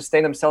 and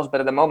sustain themselves. But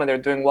at the moment, they're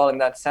doing well in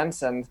that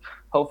sense, and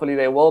hopefully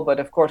they will. But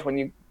of course, when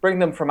you bring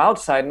them from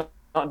outside,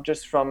 not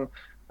just from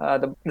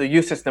the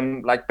youth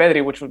system, like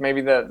Pedri, which was maybe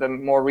the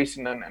more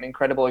recent and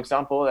incredible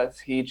example, that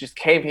he just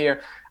came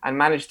here and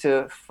managed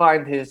to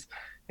find his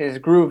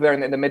groove there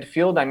in the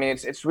midfield. I mean,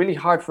 it's really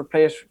hard for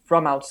players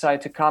from outside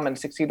to come and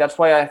succeed. That's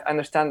why I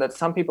understand that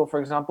some people, for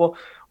example,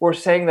 were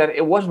saying that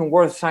it wasn't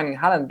worth signing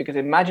Haaland, because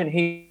imagine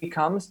he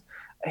comes,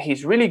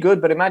 he's really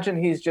good, but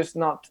imagine he's just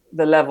not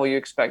the level you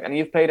expect. And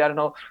you've paid,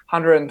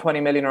 120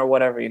 million or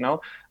whatever,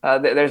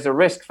 there's a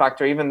risk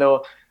factor, even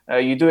though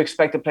you do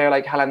expect a player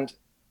like Haaland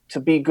to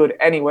be good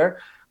anywhere.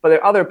 But there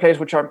are other players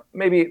which are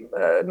maybe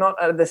not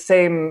at the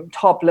same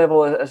top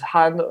level as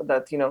Haaland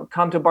that,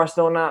 come to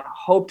Barcelona,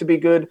 hope to be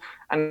good,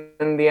 and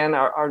in the end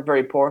are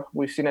very poor.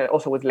 We've seen it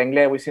also with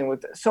Lenglet. We've seen it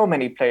with so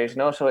many players,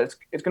 So it's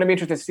going to be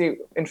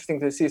interesting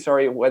to see.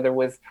 Whether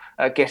with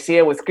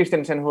Kessie, with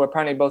Christensen, who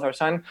apparently both are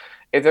signed,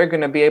 if they're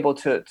going to be able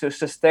to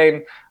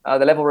sustain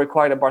the level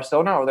required at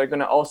Barcelona, or they're going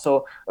to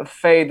also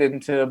fade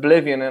into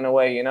oblivion in a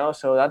way, you know.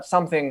 So that's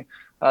something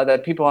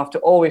that people have to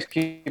always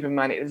keep in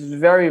mind. It's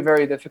very,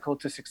 very difficult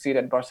to succeed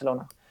at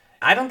Barcelona.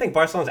 I don't think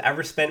Barcelona's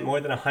ever spent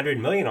more than 100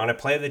 million on a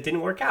player that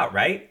didn't work out,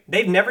 right?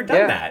 They've never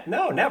done that.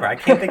 No, never. I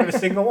can't think of a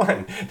single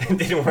one that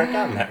didn't work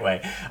out in that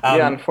way.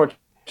 Yeah,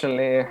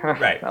 unfortunately.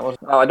 Right.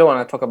 I don't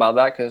want to talk about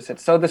that because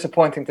it's so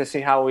disappointing to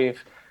see how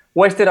we've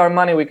wasted our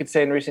money, we could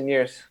say, in recent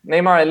years.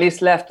 Neymar at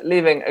least left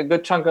leaving a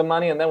good chunk of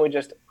money, and then we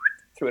just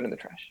threw it in the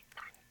trash.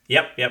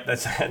 Yep.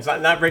 That's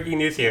not breaking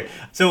news here.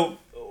 So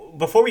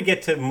before we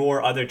get to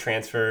more other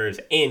transfers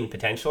in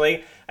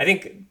potentially, I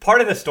think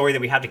part of the story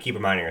that we have to keep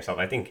reminding ourselves,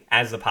 I think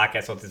as the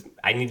podcast,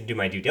 I need to do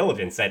my due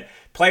diligence, that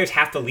players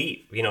have to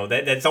leave. You know,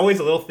 that's always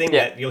a little thing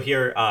that you'll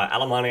hear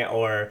Alemania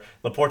or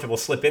Laporta will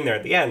slip in there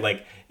at the end.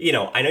 Like, you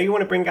know, I know you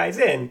want to bring guys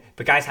in,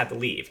 but guys have to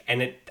leave.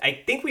 And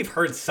I think we've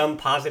heard some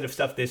positive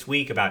stuff this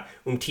week about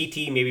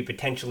Umtiti maybe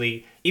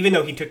potentially, even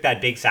though he took that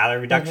big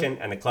salary reduction,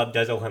 and the club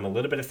does owe him a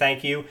little bit of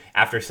thank you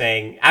after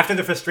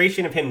the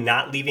frustration of him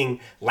not leaving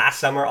last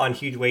summer on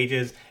huge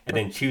wages and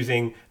then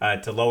choosing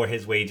to lower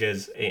his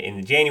wages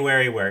in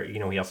January, where, you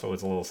know, he also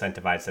was a little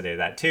incentivized to do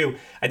that too.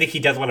 I think he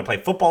does want to play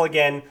football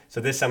again.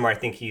 So this summer, I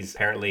think he's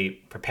apparently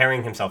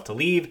preparing himself to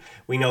leave.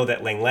 We know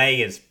that Lenglet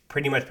is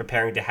pretty much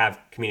preparing to have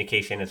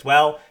communication as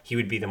well. He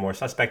would be the more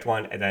suspect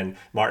one. And then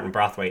Martin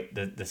Braithwaite,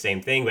 the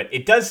same thing. But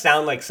it does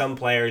sound like some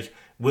players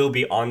will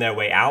be on their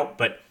way out,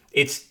 but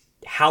it's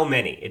how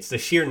many. It's the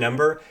sheer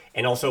number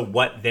and also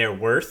what they're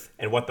worth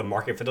and what the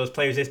market for those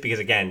players is. Because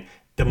again,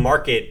 the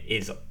market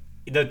is,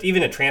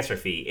 even a transfer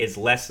fee is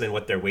less than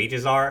what their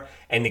wages are.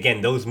 And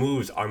again, those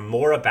moves are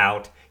more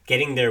about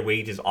getting their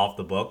wages off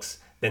the books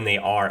than they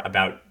are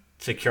about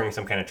securing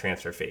some kind of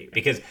transfer fee.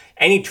 Because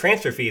any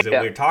transfer fees that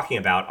we're talking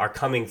about are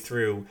coming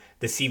through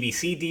the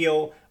CVC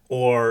deal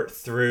or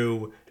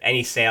through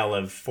any sale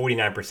of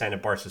 49%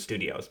 of Barca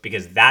Studios,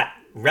 because that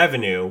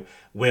revenue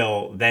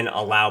will then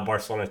allow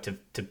Barcelona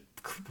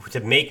to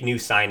make new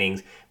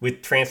signings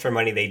with transfer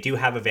money they do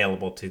have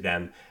available to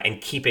them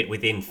and keep it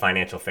within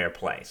financial fair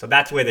play. So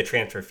that's where the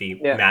transfer fee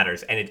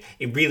matters. And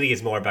it really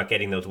is more about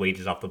getting those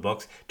wages off the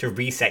books to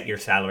reset your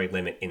salary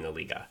limit in the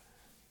Liga.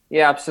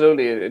 Yeah,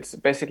 absolutely. It's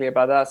basically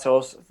about that.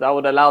 So that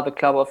would allow the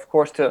club, of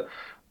course, to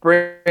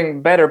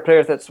bring better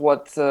players. That's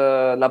what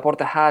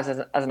Laporta has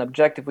as an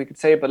objective, we could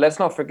say. But let's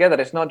not forget that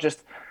it's not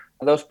just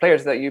those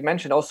players that you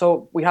mentioned.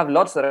 Also, we have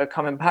lots that are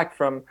coming back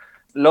from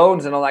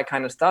loans and all that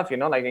kind of stuff, you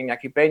know, like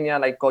Iñaki Peña,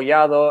 like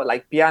Collado,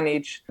 like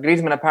Pjanic.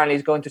 Griezmann apparently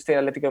is going to stay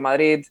at Atletico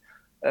Madrid.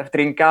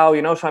 Trincao,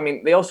 you know. So, I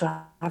mean, they also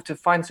have to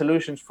find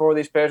solutions for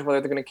these players, whether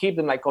they're going to keep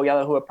them, like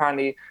Collado, who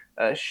apparently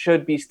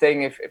should be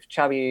staying if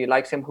Xavi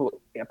likes him, who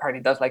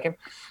apparently does like him.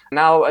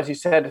 Now, as you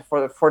said,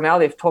 for now,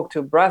 they've talked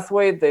to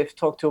Braithwaite, they've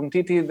talked to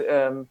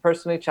Umtiti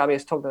personally. Xavi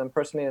has talked to them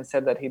personally and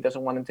said that he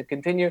doesn't want him to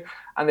continue.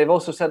 And they've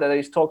also said that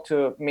he's talked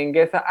to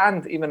Mingueza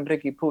and even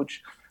Ricky Puig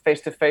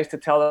face-to-face to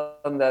tell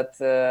them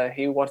that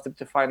he wants them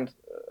to find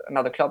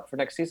another club for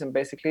next season,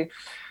 basically.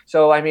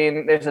 So, I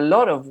mean, there's a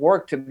lot of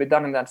work to be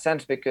done in that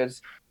sense,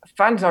 because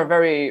fans are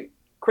very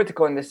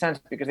critical in this sense,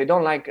 because they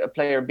don't like a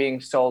player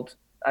being sold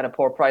at a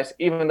poor price,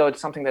 even though it's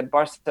something that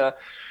Barca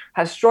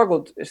has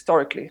struggled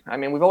historically. I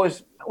mean, we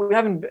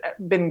haven't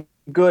been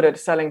good at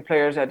selling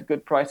players at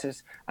good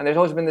prices, and there's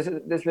always been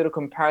this little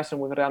comparison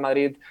with Real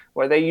Madrid,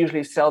 where they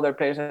usually sell their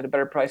players at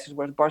better prices,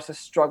 whereas Barca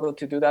struggled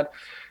to do that.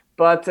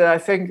 But I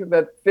think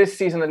that this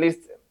season, at least,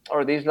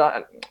 or these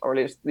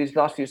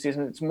last few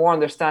seasons, it's more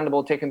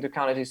understandable, taking into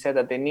account, as you said,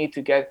 that they need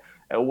to get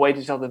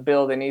wages off the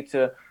bill. They need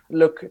to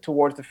look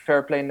towards the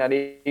fair play in La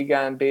Liga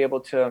and be able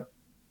to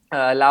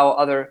allow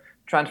other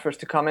transfers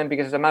to come in.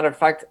 Because as a matter of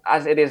fact,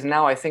 as it is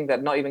now, I think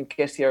that not even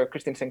Kessie or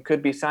Christensen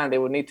could be signed. They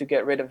would need to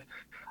get rid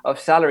of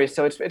salaries.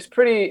 So it's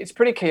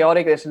pretty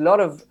chaotic. There's a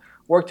lot of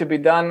work to be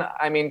done.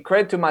 I mean,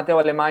 credit to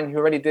Mateo Alemany, who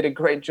already did a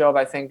great job,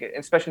 I think,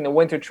 especially in the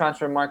winter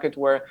transfer market,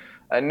 where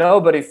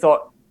nobody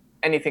thought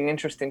anything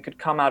interesting could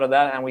come out of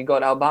that. And we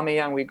got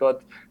Aubameyang, we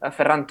got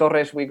Ferran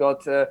Torres, we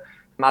got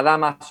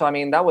Madama. So, I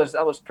mean, that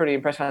was pretty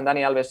impressive. And Dani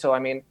Alves. So, I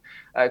mean,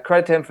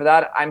 credit to him for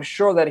that. I'm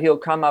sure that he'll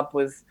come up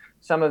with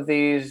some of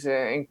these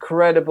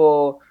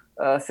incredible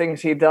things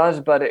he does,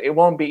 but it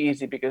won't be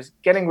easy, because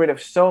getting rid of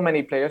so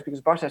many players,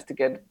 because Barca has to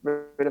get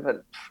rid of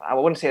I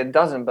wouldn't say a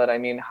dozen, but I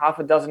mean half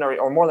a dozen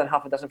or more than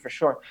half a dozen for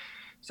sure.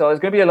 So there's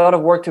going to be a lot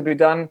of work to be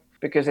done,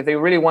 because if they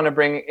really want to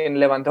bring in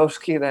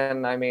Lewandowski,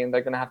 then I mean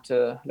they're going to have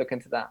to look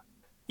into that.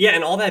 Yeah,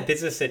 and all that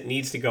business that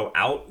needs to go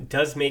out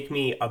does make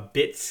me a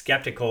bit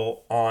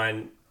skeptical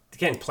on,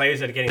 again, players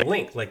that are getting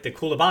linked, like the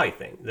Koulibaly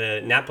thing.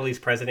 The Napoli's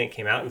president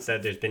came out and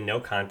said there's been no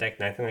contact,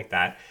 nothing like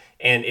that.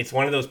 And it's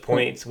one of those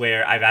points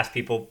where I've asked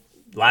people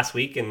last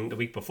week and the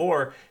week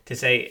before to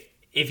say,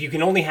 if you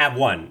can only have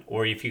one,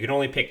 or if you can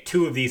only pick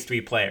two of these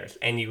three players,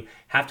 and you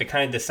have to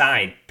kind of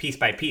decide piece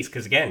by piece,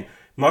 because again,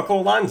 Marco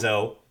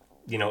Alonso,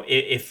 you know,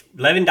 if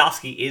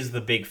Lewandowski is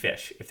the big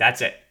fish, if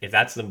that's it, if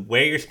that's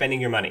where you're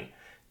spending your money,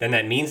 then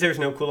that means there's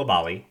no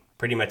Koulibaly,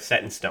 pretty much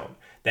set in stone.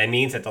 That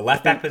means that the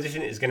left back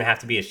position is going to have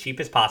to be as cheap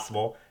as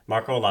possible.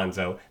 Marco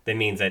Alonso, that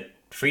means that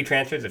free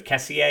transfers of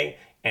Kessié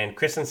and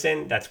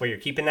Christensen, that's where you're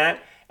keeping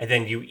that. And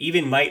then you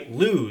even might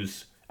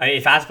lose,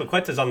 if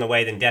Azpilicueta's on the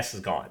way, then Dest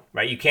is gone,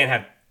 right? You can't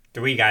have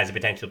 3 guys that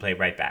potentially play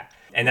right back.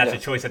 And that's a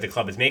choice that the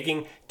club is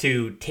making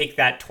to take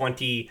that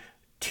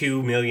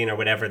 22 million or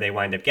whatever they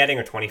wind up getting,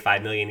 or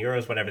 25 million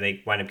euros, whatever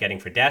they wind up getting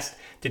for Dest,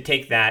 to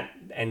take that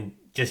and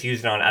just use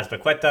it on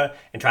Azpilicueta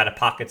and try to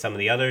pocket some of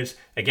the others.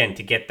 Again,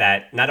 to get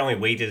that, not only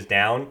wages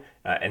down,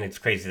 and it's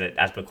crazy that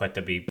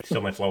Azpilicueta be so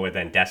much lower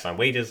than Dest on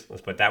wages,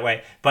 let's put it that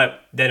way,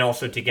 but then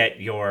also to get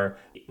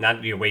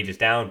not your wages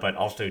down, but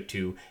also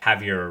to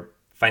have your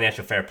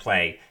financial fair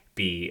play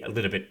be a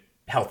little bit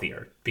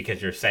healthier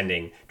because you're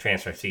sending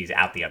transfer fees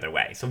out the other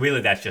way. So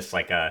really that's just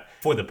like a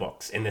for the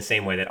books, in the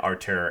same way that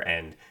Artur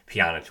and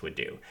Pjanic would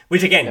do.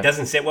 Which again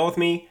doesn't sit well with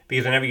me,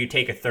 because whenever you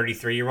take a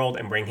 33-year-old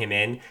and bring him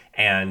in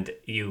and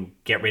you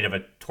get rid of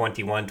a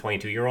 21,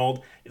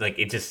 22-year-old, like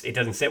it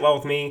doesn't sit well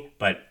with me.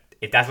 But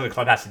if that's what the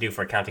club has to do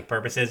for accounting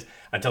purposes,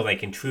 until they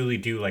can truly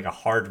do like a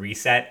hard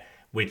reset,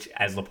 which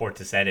as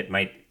Laporta said,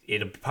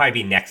 it'll probably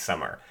be next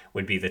summer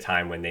would be the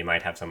time when they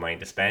might have some money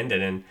to spend.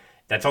 And then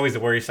that's always the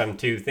worrisome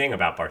thing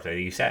about Barca that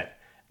you said.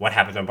 What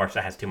happens when Barca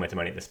has too much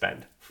money to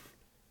spend?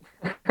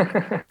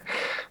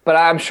 But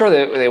I'm sure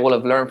they will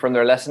have learned from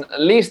their lesson, at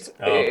least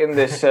in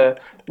this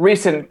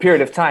recent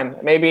period of time.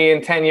 Maybe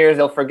in 10 years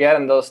they'll forget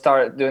and they'll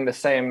start doing the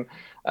same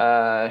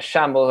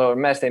shambles or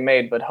mess they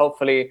made. But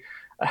hopefully,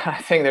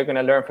 I think they're going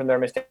to learn from their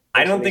mistakes.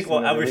 I don't think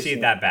we'll ever see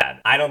it that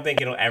bad. I don't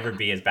think it'll ever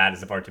be as bad as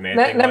the Bartomeu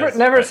thing was.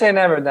 Never say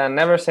never, Dan.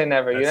 Never say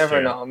never. You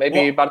never know.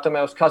 Maybe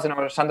Bartomeu's cousin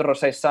or Sandro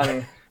Rosé's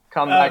son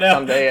come back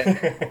someday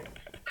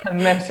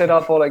and mess it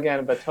up all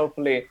again. But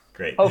hopefully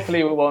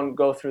we won't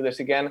go through this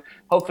again.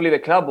 Hopefully the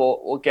club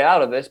will get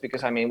out of this,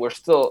 because, I mean, we're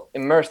still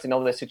immersed in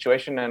all this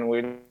situation and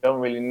we don't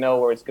really know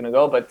where it's going to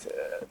go. But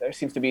there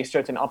seems to be a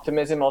certain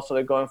optimism also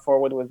they're going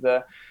forward with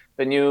the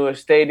new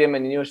stadium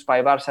and the new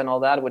Spy Barça and all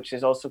that, which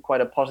is also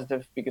quite a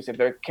positive, because if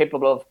they're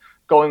capable of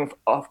going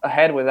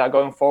ahead with that,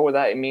 going forward with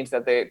that, it means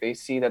that they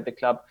see that the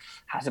club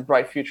has a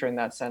bright future in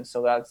that sense.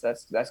 So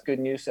that's good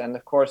news. And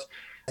of course,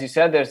 as you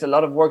said, there's a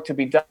lot of work to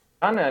be done.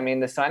 I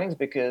mean, the signings,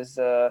 because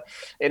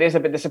it is a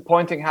bit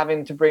disappointing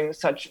having to bring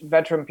such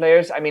veteran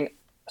players. I mean,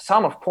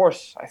 some, of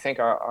course, I think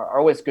are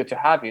always good to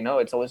have.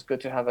 It's always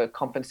good to have a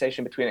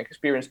compensation between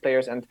experienced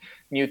players and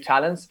new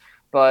talents.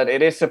 But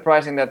it is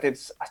surprising that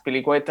it's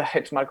Azpilicueta,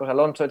 it's Marcos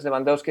Alonso, it's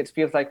Lewandowski. It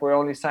feels like we're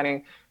only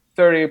signing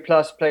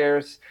 30-plus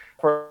players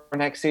for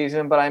next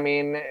season. But, I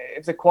mean,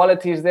 if the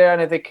quality is there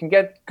and if they can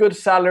get good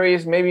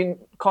salaries, maybe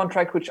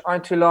contracts which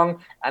aren't too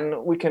long,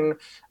 and we can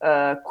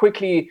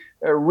quickly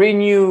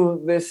renew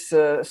this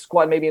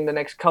squad maybe in the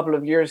next couple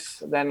of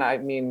years, then, I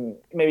mean,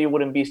 maybe it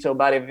wouldn't be so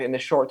bad if in the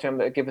short term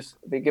they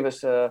give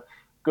us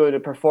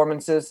good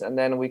performances, and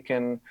then we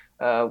can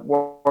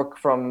work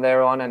from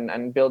there on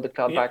and build the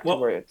club back to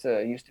where it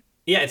used to be.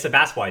 Yeah, it's a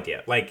basketball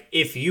idea. Like,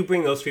 if you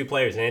bring those 3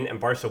 players in and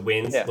Barca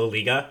wins La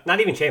Liga, not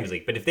even Champions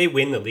League, but if they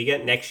win the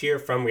Liga next year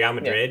from Real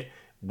Madrid,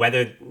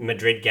 whether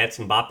Madrid gets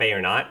Mbappe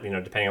or not,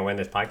 depending on when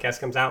this podcast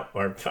comes out,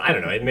 or I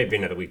don't know, it may be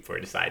another week before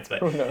it decides,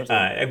 but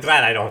I'm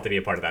glad I don't have to be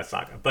a part of that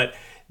saga. But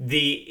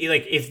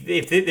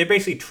if they're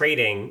basically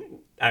trading,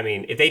 I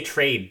mean, if they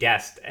trade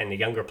Dest and a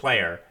younger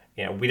player,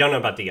 we don't know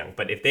about the young,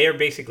 but if they are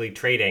basically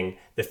trading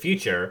the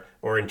future,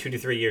 or in 2 to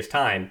 3 years'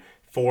 time,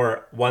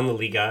 for one La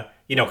Liga,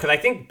 because I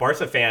think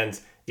Barca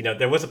fans,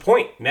 there was a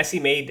point.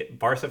 Messi made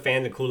Barca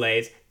fans and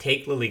culés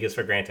take La Ligas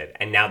for granted,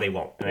 and now they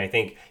won't. And I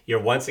think you're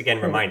once again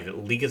reminded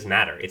that Ligas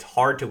matter. It's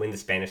hard to win the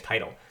Spanish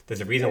title.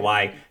 There's a reason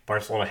why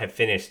Barcelona have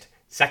finished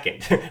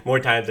second more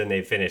times than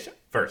they've finished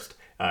first.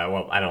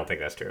 Well, I don't think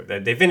that's true.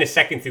 They finished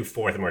second through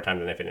fourth more times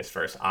than they finished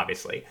first,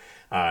 obviously,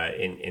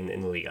 in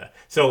the Liga.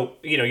 So,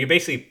 you're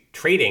basically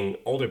trading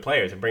older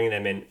players and bringing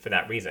them in for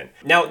that reason.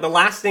 Now, the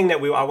last thing that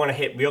I want to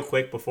hit real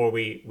quick before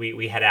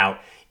we head out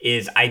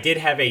is I did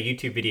have a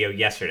YouTube video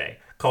yesterday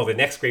called The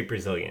Next Great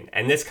Brazilian.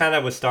 And this kind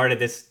of was started,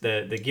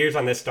 the gears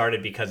on this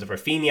started because of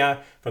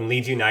Rafinha from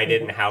Leeds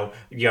United, and how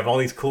you have all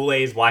these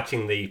culés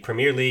watching the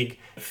Premier League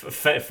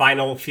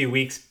final few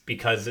weeks,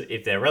 because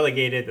if they're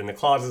relegated, then the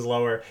clause is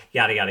lower,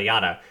 yada, yada,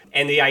 yada.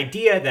 And the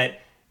idea that,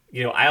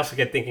 I also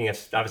get thinking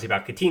obviously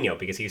about Coutinho,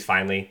 because he's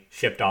finally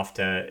shipped off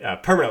to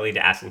permanently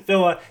to Aston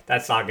Villa.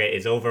 That saga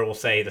is over, we'll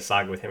say, the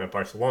saga with him at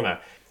Barcelona.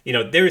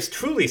 There is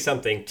truly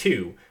something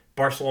to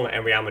Barcelona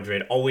and Real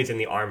Madrid always in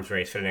the arms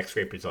race for the next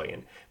great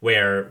Brazilian,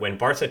 where when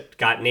Barca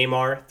got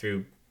Neymar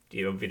through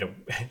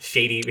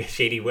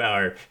shady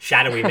or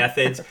shadowy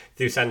methods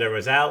through Sandro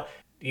Rosell,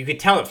 you could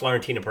tell that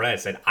Florentino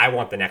Perez said, I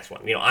want the next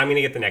one. I'm going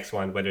to get the next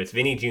one, whether it's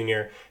Vinny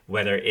Jr.,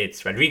 whether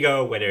it's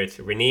Rodrigo, whether it's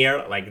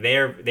Renier. Like,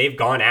 they've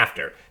gone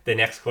after the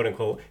next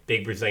quote-unquote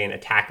big Brazilian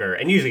attacker,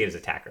 and usually it is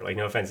attacker. Like,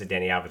 no offense to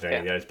Dani Alves or any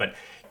of the others, but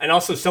and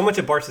also so much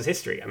of Barca's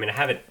history. I mean, I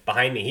have it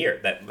behind me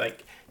here, that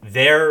like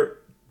their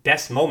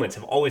best moments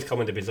have always come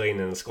with the Brazilian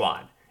in the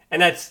squad.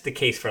 And that's the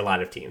case for a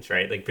lot of teams,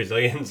 right? Like,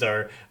 Brazilians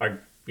are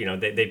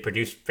they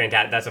produce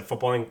fantastic. That's a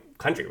footballing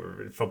country.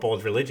 Football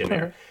is religion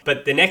there.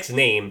 But the next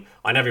name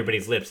on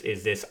everybody's lips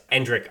is this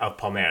Endrick of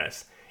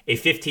Palmeiras. a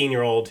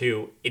 15-year-old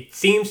who it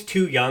seems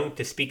too young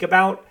to speak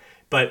about,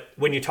 but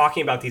when you're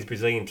talking about these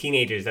Brazilian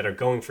teenagers that are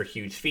going for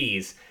huge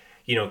fees,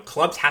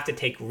 clubs have to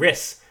take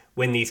risks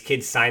when these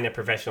kids sign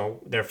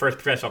their first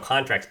professional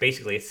contracts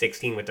basically at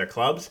 16 with their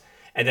clubs.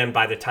 And then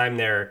by the time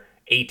they're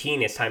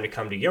 18, it's time to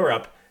come to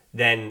Europe,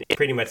 then it's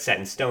pretty much set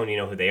in stone, you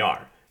know who they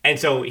are. And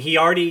so he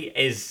already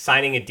is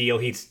signing a deal.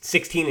 He's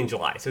 16 in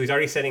July. So he's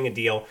already setting a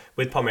deal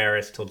with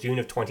Palmeiras till June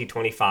of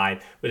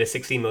 2025 with a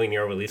 60 million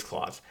euro release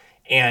clause.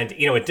 And,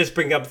 it just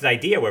brings up this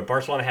idea where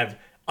Barcelona have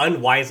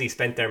unwisely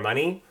spent their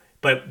money.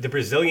 But the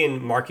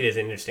Brazilian market is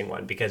an interesting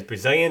one because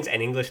Brazilians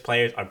and English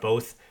players are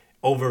both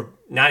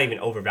not even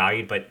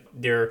overvalued, but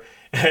they're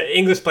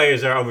English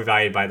players are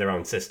overvalued by their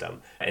own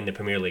system and the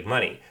Premier League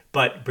money.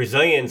 But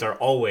Brazilians are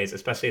always,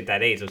 especially at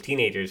that age, those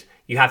teenagers,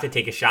 you have to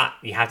take a shot.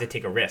 You have to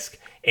take a risk.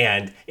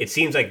 And it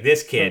seems like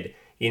this kid,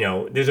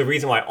 there's a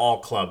reason why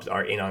all clubs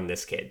are in on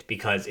this kid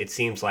because it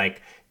seems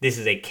like this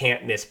is a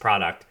can't miss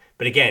product.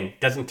 But again,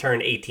 doesn't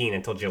turn 18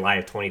 until July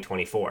of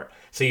 2024.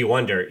 So you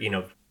wonder,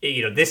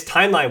 this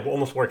timeline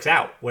almost works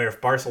out where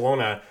if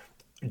Barcelona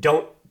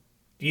don't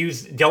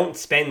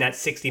spend that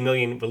 60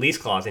 million release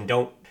clause and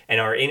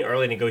are in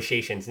early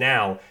negotiations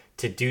now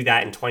to do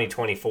that in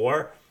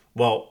 2024,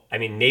 well, I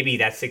mean, maybe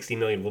that 60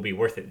 million will be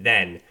worth it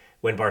then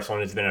when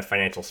Barcelona's been in a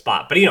financial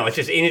spot. But, it's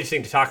just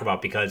interesting to talk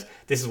about because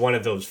this is one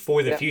of those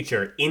for the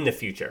future, in the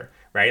future,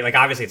 right? Like,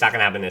 obviously, it's not going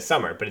to happen this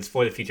summer, but it's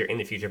for the future, in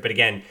the future. But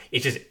again,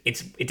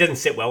 it doesn't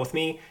sit well with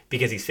me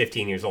because he's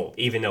 15 years old,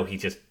 even though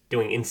he's just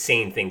doing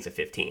insane things at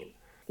 15.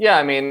 Yeah,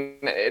 I mean,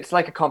 it's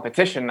like a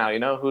competition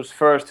now, who's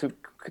first, who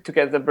to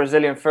get the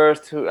Brazilian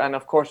first, and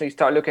of course you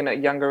start looking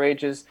at younger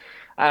ages.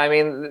 And I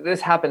mean,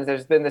 this happens.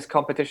 There's been this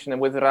competition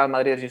with Real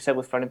Madrid, as you said,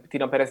 with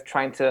Florentino Perez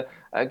trying to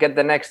get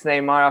the next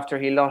Neymar after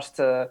he lost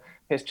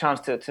his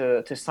chance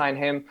to sign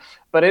him.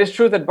 But it is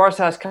true that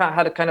Barca has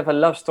had a kind of a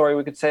love story,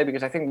 we could say,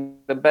 because I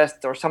think the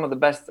best or some of the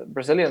best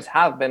Brazilians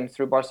have been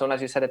through Barcelona,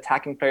 as you said,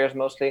 attacking players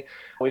mostly.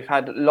 We've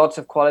had lots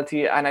of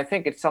quality, and I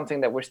think it's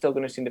something that we're still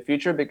going to see in the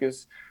future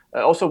because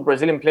also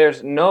Brazilian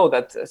players know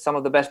that some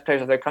of the best players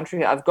of their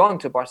country have gone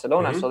to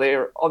Barcelona. So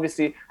they're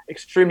obviously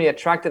extremely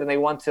attracted and they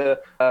want to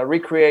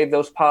recreate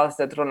those paths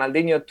that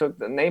Ronaldinho took,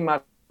 that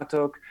Neymar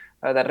took,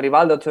 that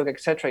Rivaldo took,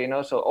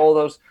 etc. So all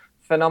those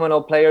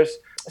phenomenal players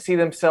see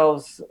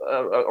themselves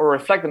or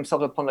reflect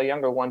themselves upon the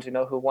younger ones,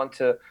 who want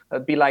to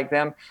be like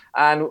them.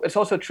 And it's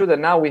also true that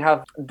now we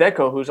have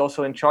Deco, who's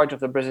also in charge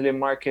of the Brazilian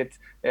market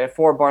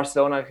for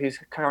Barcelona. He's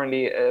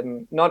currently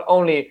not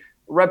only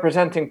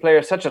representing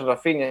players such as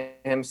Rafinha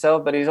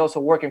himself, but he's also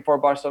working for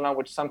Barcelona,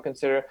 which some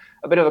consider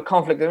a bit of a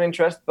conflict of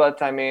interest.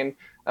 But I mean,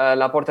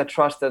 Laporta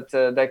trusts that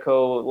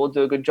Deco will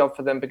do a good job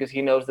for them because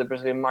he knows the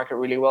Brazilian market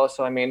really well.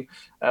 So I mean,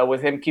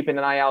 with him keeping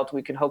an eye out,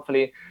 we can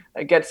hopefully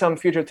get some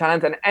future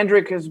talent. And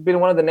Endrick has been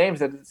one of the names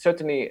that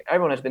certainly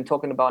everyone has been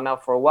talking about now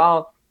for a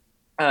while.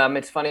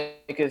 It's funny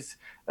because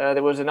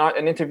there was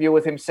an interview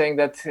with him saying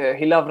that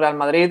he loved Real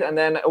Madrid, and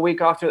then a week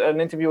after, an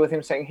interview with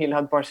him saying he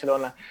loved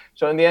Barcelona.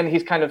 So in the end,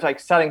 he's kind of like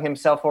selling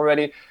himself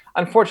already.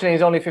 Unfortunately,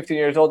 he's only 15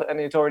 years old and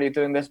he's already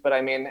doing this. But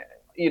I mean,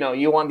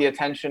 you want the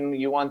attention,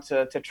 you want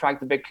to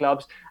attract the big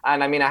clubs.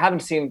 And I mean, I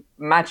haven't seen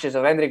matches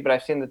of Endrick, but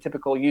I've seen the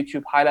typical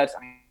YouTube highlights.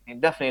 I mean, he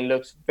definitely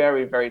looks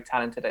very, very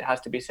talented. It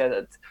has to be said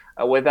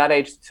that with that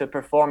age to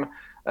perform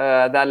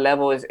that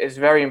level is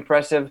very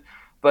impressive.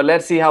 But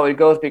let's see how it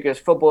goes because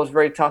football is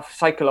very tough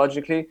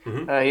psychologically.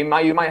 You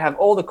might have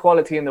all the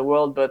quality in the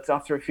world, but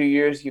after a few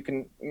years, you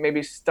can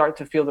maybe start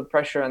to feel the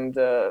pressure and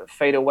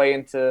fade away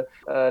into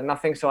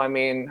nothing. So, I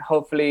mean,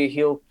 hopefully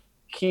he'll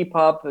keep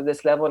up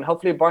this level and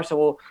hopefully Barca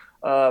will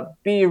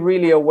be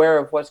really aware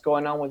of what's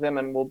going on with him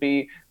and will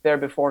be there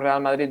before Real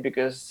Madrid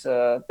because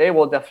they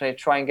will definitely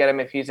try and get him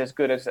if he's as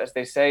good as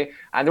they say.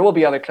 And there will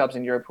be other clubs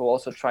in Europe who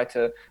also try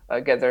to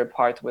get their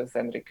part with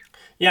Endrick.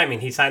 Yeah, I mean,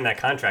 he signed that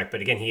contract,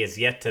 but again, he has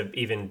yet to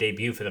even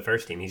debut for the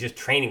first team. He's just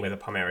training with the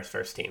Palmeiras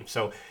first team.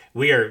 So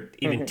we are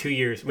even 2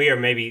 years, we are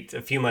maybe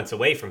a few months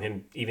away from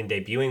him even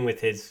debuting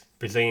with his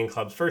Brazilian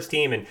club's first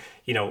team. And,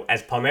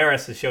 as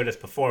Palmeiras has showed us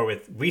before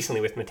recently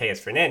with Mateus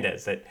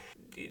Fernandes, that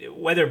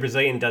whether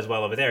Brazilian does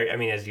well over there, I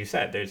mean, as you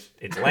said,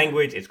 it's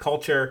language, it's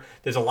culture.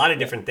 There's a lot of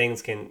different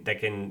things that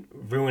can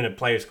ruin a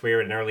player's career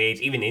at an early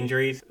age, even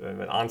injuries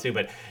with Ansu.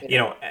 But,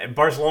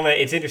 Barcelona,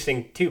 it's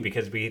interesting, too,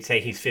 because we say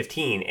he's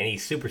 15 and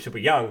he's super, super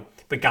young,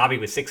 but Gavi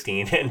was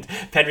 16 and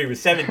Pedri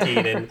was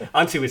 17 and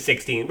Ansu was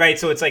 16, right?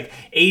 So it's like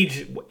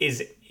age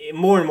is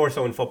more and more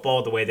so in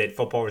football, the way that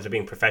footballers are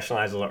being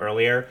professionalized a little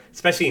earlier,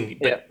 especially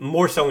but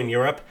more so in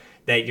Europe,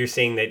 that you're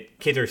seeing that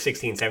kids are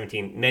 16,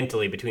 17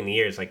 mentally between the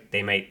years, like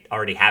they might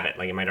already have it,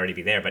 like it might already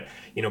be there. But,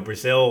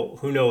 Brazil,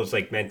 who knows,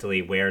 like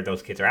mentally where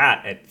those kids are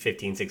at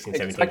 15, 16,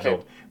 17 years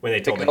old when they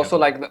told them. Also,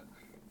 like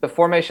the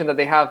formation that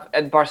they have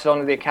at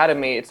Barcelona, the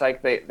academy, it's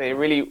like they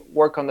really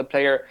work on the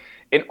player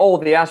in all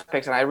the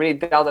aspects. And I really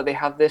doubt that they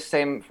have this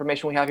same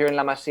formation we have here in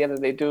La Masia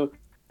that they do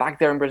back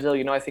there in Brazil,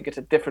 I think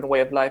it's a different way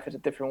of life. It's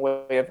a different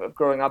way of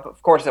growing up. Of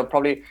course, they're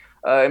probably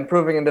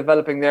improving and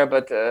developing there,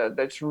 but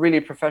it's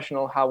really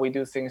professional how we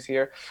do things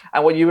here.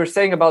 And what you were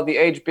saying about the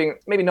age being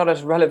maybe not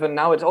as relevant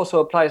now, it also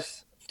applies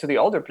to the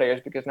older players,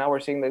 because now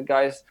we're seeing that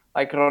guys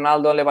like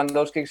Ronaldo,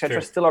 Lewandowski,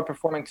 etc. still are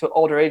performing to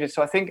older ages.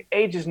 So I think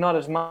age is not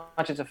as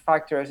much as a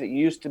factor as it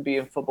used to be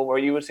in football, where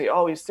you would say,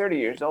 oh, he's 30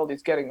 years old,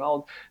 he's getting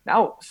old. Now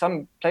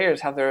some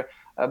players have their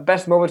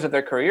best moments of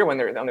their career when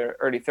they're in their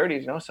early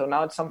 30s, So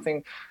now it's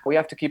something we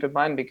have to keep in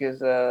mind, because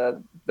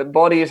the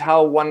body is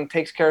how one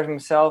takes care of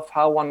himself,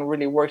 how one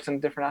really works in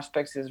different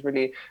aspects is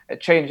really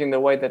changing the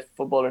way that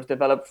footballers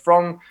develop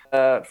from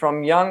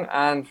young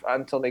and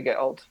until they get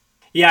old.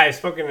 Yeah, I've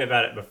spoken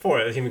about it before.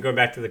 Even going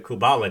back to the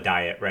Kubala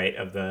diet, right,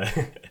 of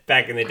the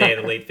back in the day,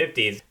 the late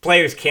 50s,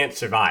 players can't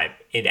survive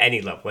in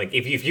any level. Like,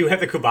 if you have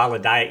the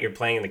Kubala diet, you're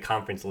playing in the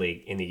Conference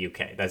League in the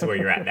UK. That's where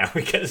you're at now,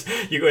 because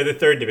you go to the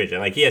third division.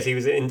 Like, yes, he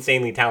was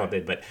insanely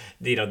talented, but,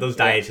 those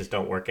diets just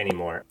don't work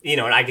anymore.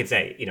 And I could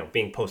say,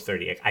 being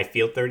post-30, I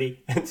feel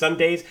 30 some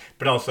days,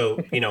 but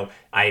also,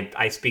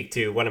 I speak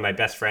to one of my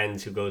best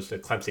friends who goes to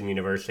Clemson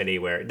University,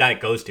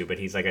 but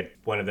he's like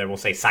one of their, we'll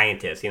say,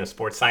 scientists,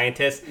 sports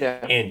scientists.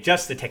 Yeah. And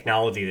just the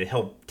technology that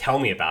he'll tell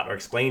me about or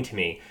explain to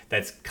me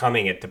that's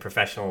coming at the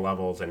professional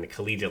levels and the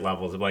collegiate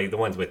levels, well, the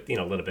ones with,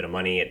 a little bit of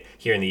money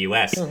here in the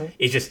U.S.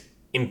 is just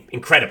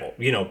incredible.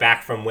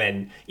 Back from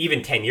when,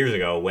 even 10 years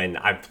ago, when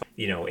I,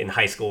 in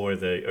high school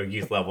or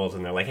youth levels,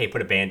 and they're like, hey,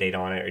 put a Band-Aid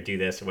on it or do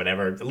this or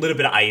whatever, a little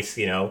bit of ice,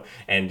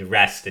 and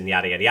rest and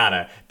yada, yada,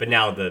 yada. But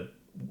now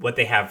what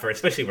they have for,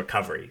 especially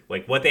recovery,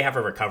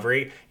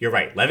 you're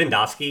right.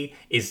 Lewandowski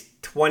is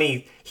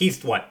 20, he's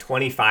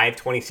 25,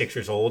 26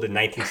 years old in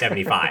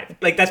 1975.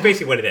 Like, that's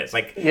basically what it is.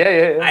 Like,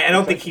 yeah. I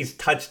don't think he's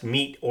touched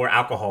meat or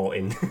alcohol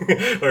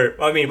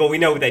but we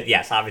know that,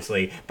 yes,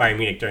 obviously Bayern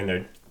Munich during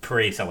their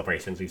parade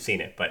celebrations, we've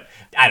seen it, but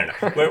I don't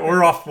know.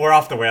 We're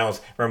off the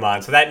rails,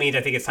 Ramon. So that means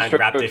I think it's time to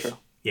wrap this.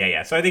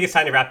 Yeah. So I think it's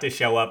time to wrap this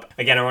show up.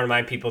 Again, I want to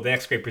remind people, The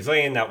Next Great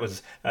Brazilian, that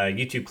was a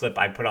YouTube clip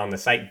I put on the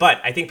site. But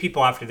I think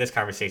people after this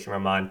conversation,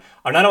 Ramon,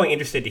 are not only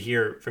interested to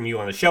hear from you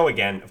on the show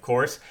again, of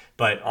course,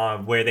 but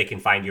on where they can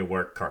find your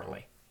work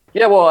currently.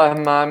 Yeah, well,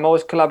 I'm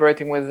always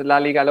collaborating with La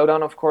Liga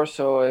Lowdown, of course.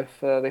 So if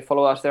they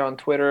follow us there on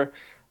Twitter,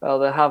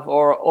 they have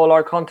all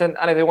our content.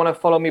 And if they want to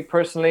follow me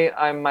personally,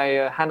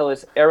 my handle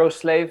is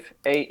Aeroslave,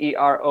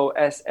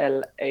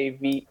 AEROSLAV,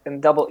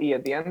 and double E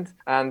at the end.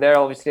 And there,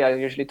 obviously, I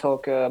usually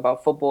talk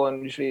about football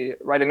and usually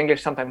write in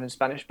English, sometimes in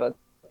Spanish. But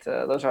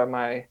those are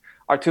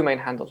our two main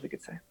handles, we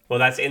could say. Well,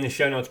 that's in the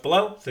show notes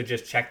below, so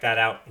just check that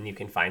out and you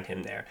can find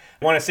him there.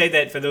 I want to say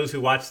that for those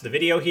who watched the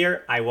video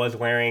here, I was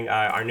wearing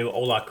our new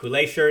Ola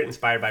Koulé shirt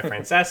inspired by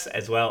Frances,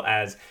 as well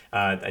as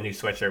a new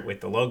sweatshirt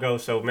with the logo.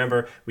 So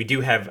remember, we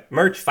do have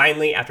merch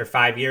finally after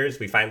 5 years.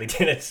 We finally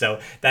did it. So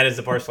that is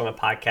the Barcelona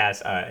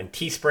Podcast and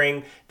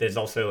Teespring. There's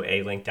also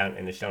a link down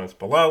in the show notes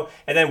below.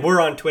 And then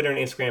we're on Twitter and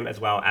Instagram as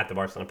well at the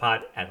Barcelona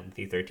Pod, at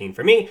the13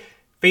 for me.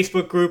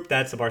 Facebook group,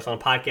 that's the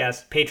Barcelona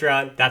Podcast.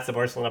 Patreon, that's the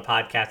Barcelona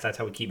Podcast. That's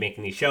how we keep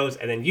making these shows.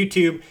 And then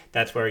YouTube,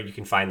 that's where you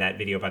can find that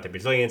video about the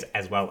Brazilians,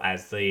 as well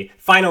as the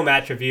final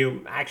match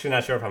review. Actually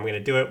not sure if I'm going to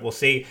do it. We'll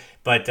see.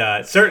 But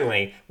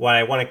certainly, what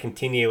I want to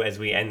continue as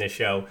we end the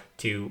show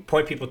to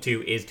point people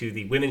to is to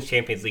the Women's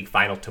Champions League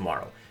final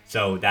tomorrow.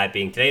 So that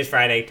being today's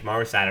Friday,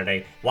 tomorrow's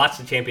Saturday, watch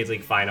the Champions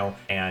League final,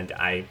 and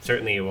I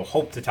certainly will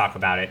hope to talk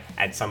about it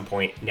at some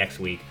point next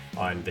week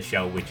on the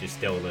show, which is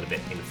still a little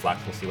bit in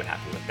flux. We'll see what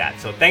happens with that.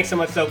 So thanks so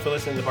much, though, for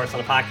listening to the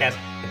Barcelona Podcast.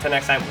 Until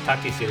next time, we'll talk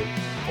to you soon.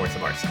 Forza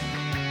Barca.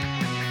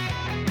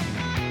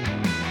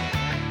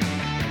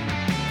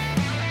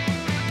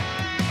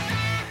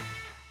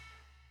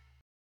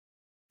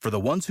 For the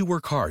ones who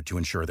work hard to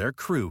ensure their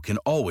crew can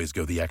always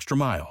go the extra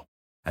mile,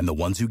 and the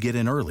ones who get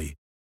in early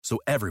so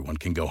everyone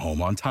can go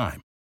home on time,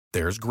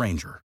 there's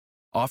Grainger,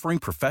 offering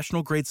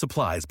professional-grade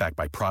supplies backed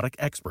by product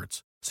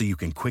experts so you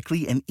can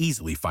quickly and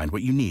easily find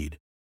what you need.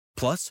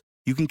 Plus,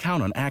 you can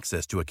count on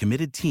access to a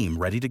committed team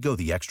ready to go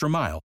the extra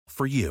mile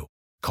for you.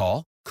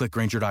 Call, click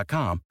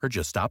Grainger.com, or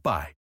just stop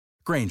by.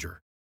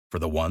 Grainger, for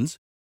the ones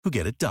who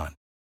get it done.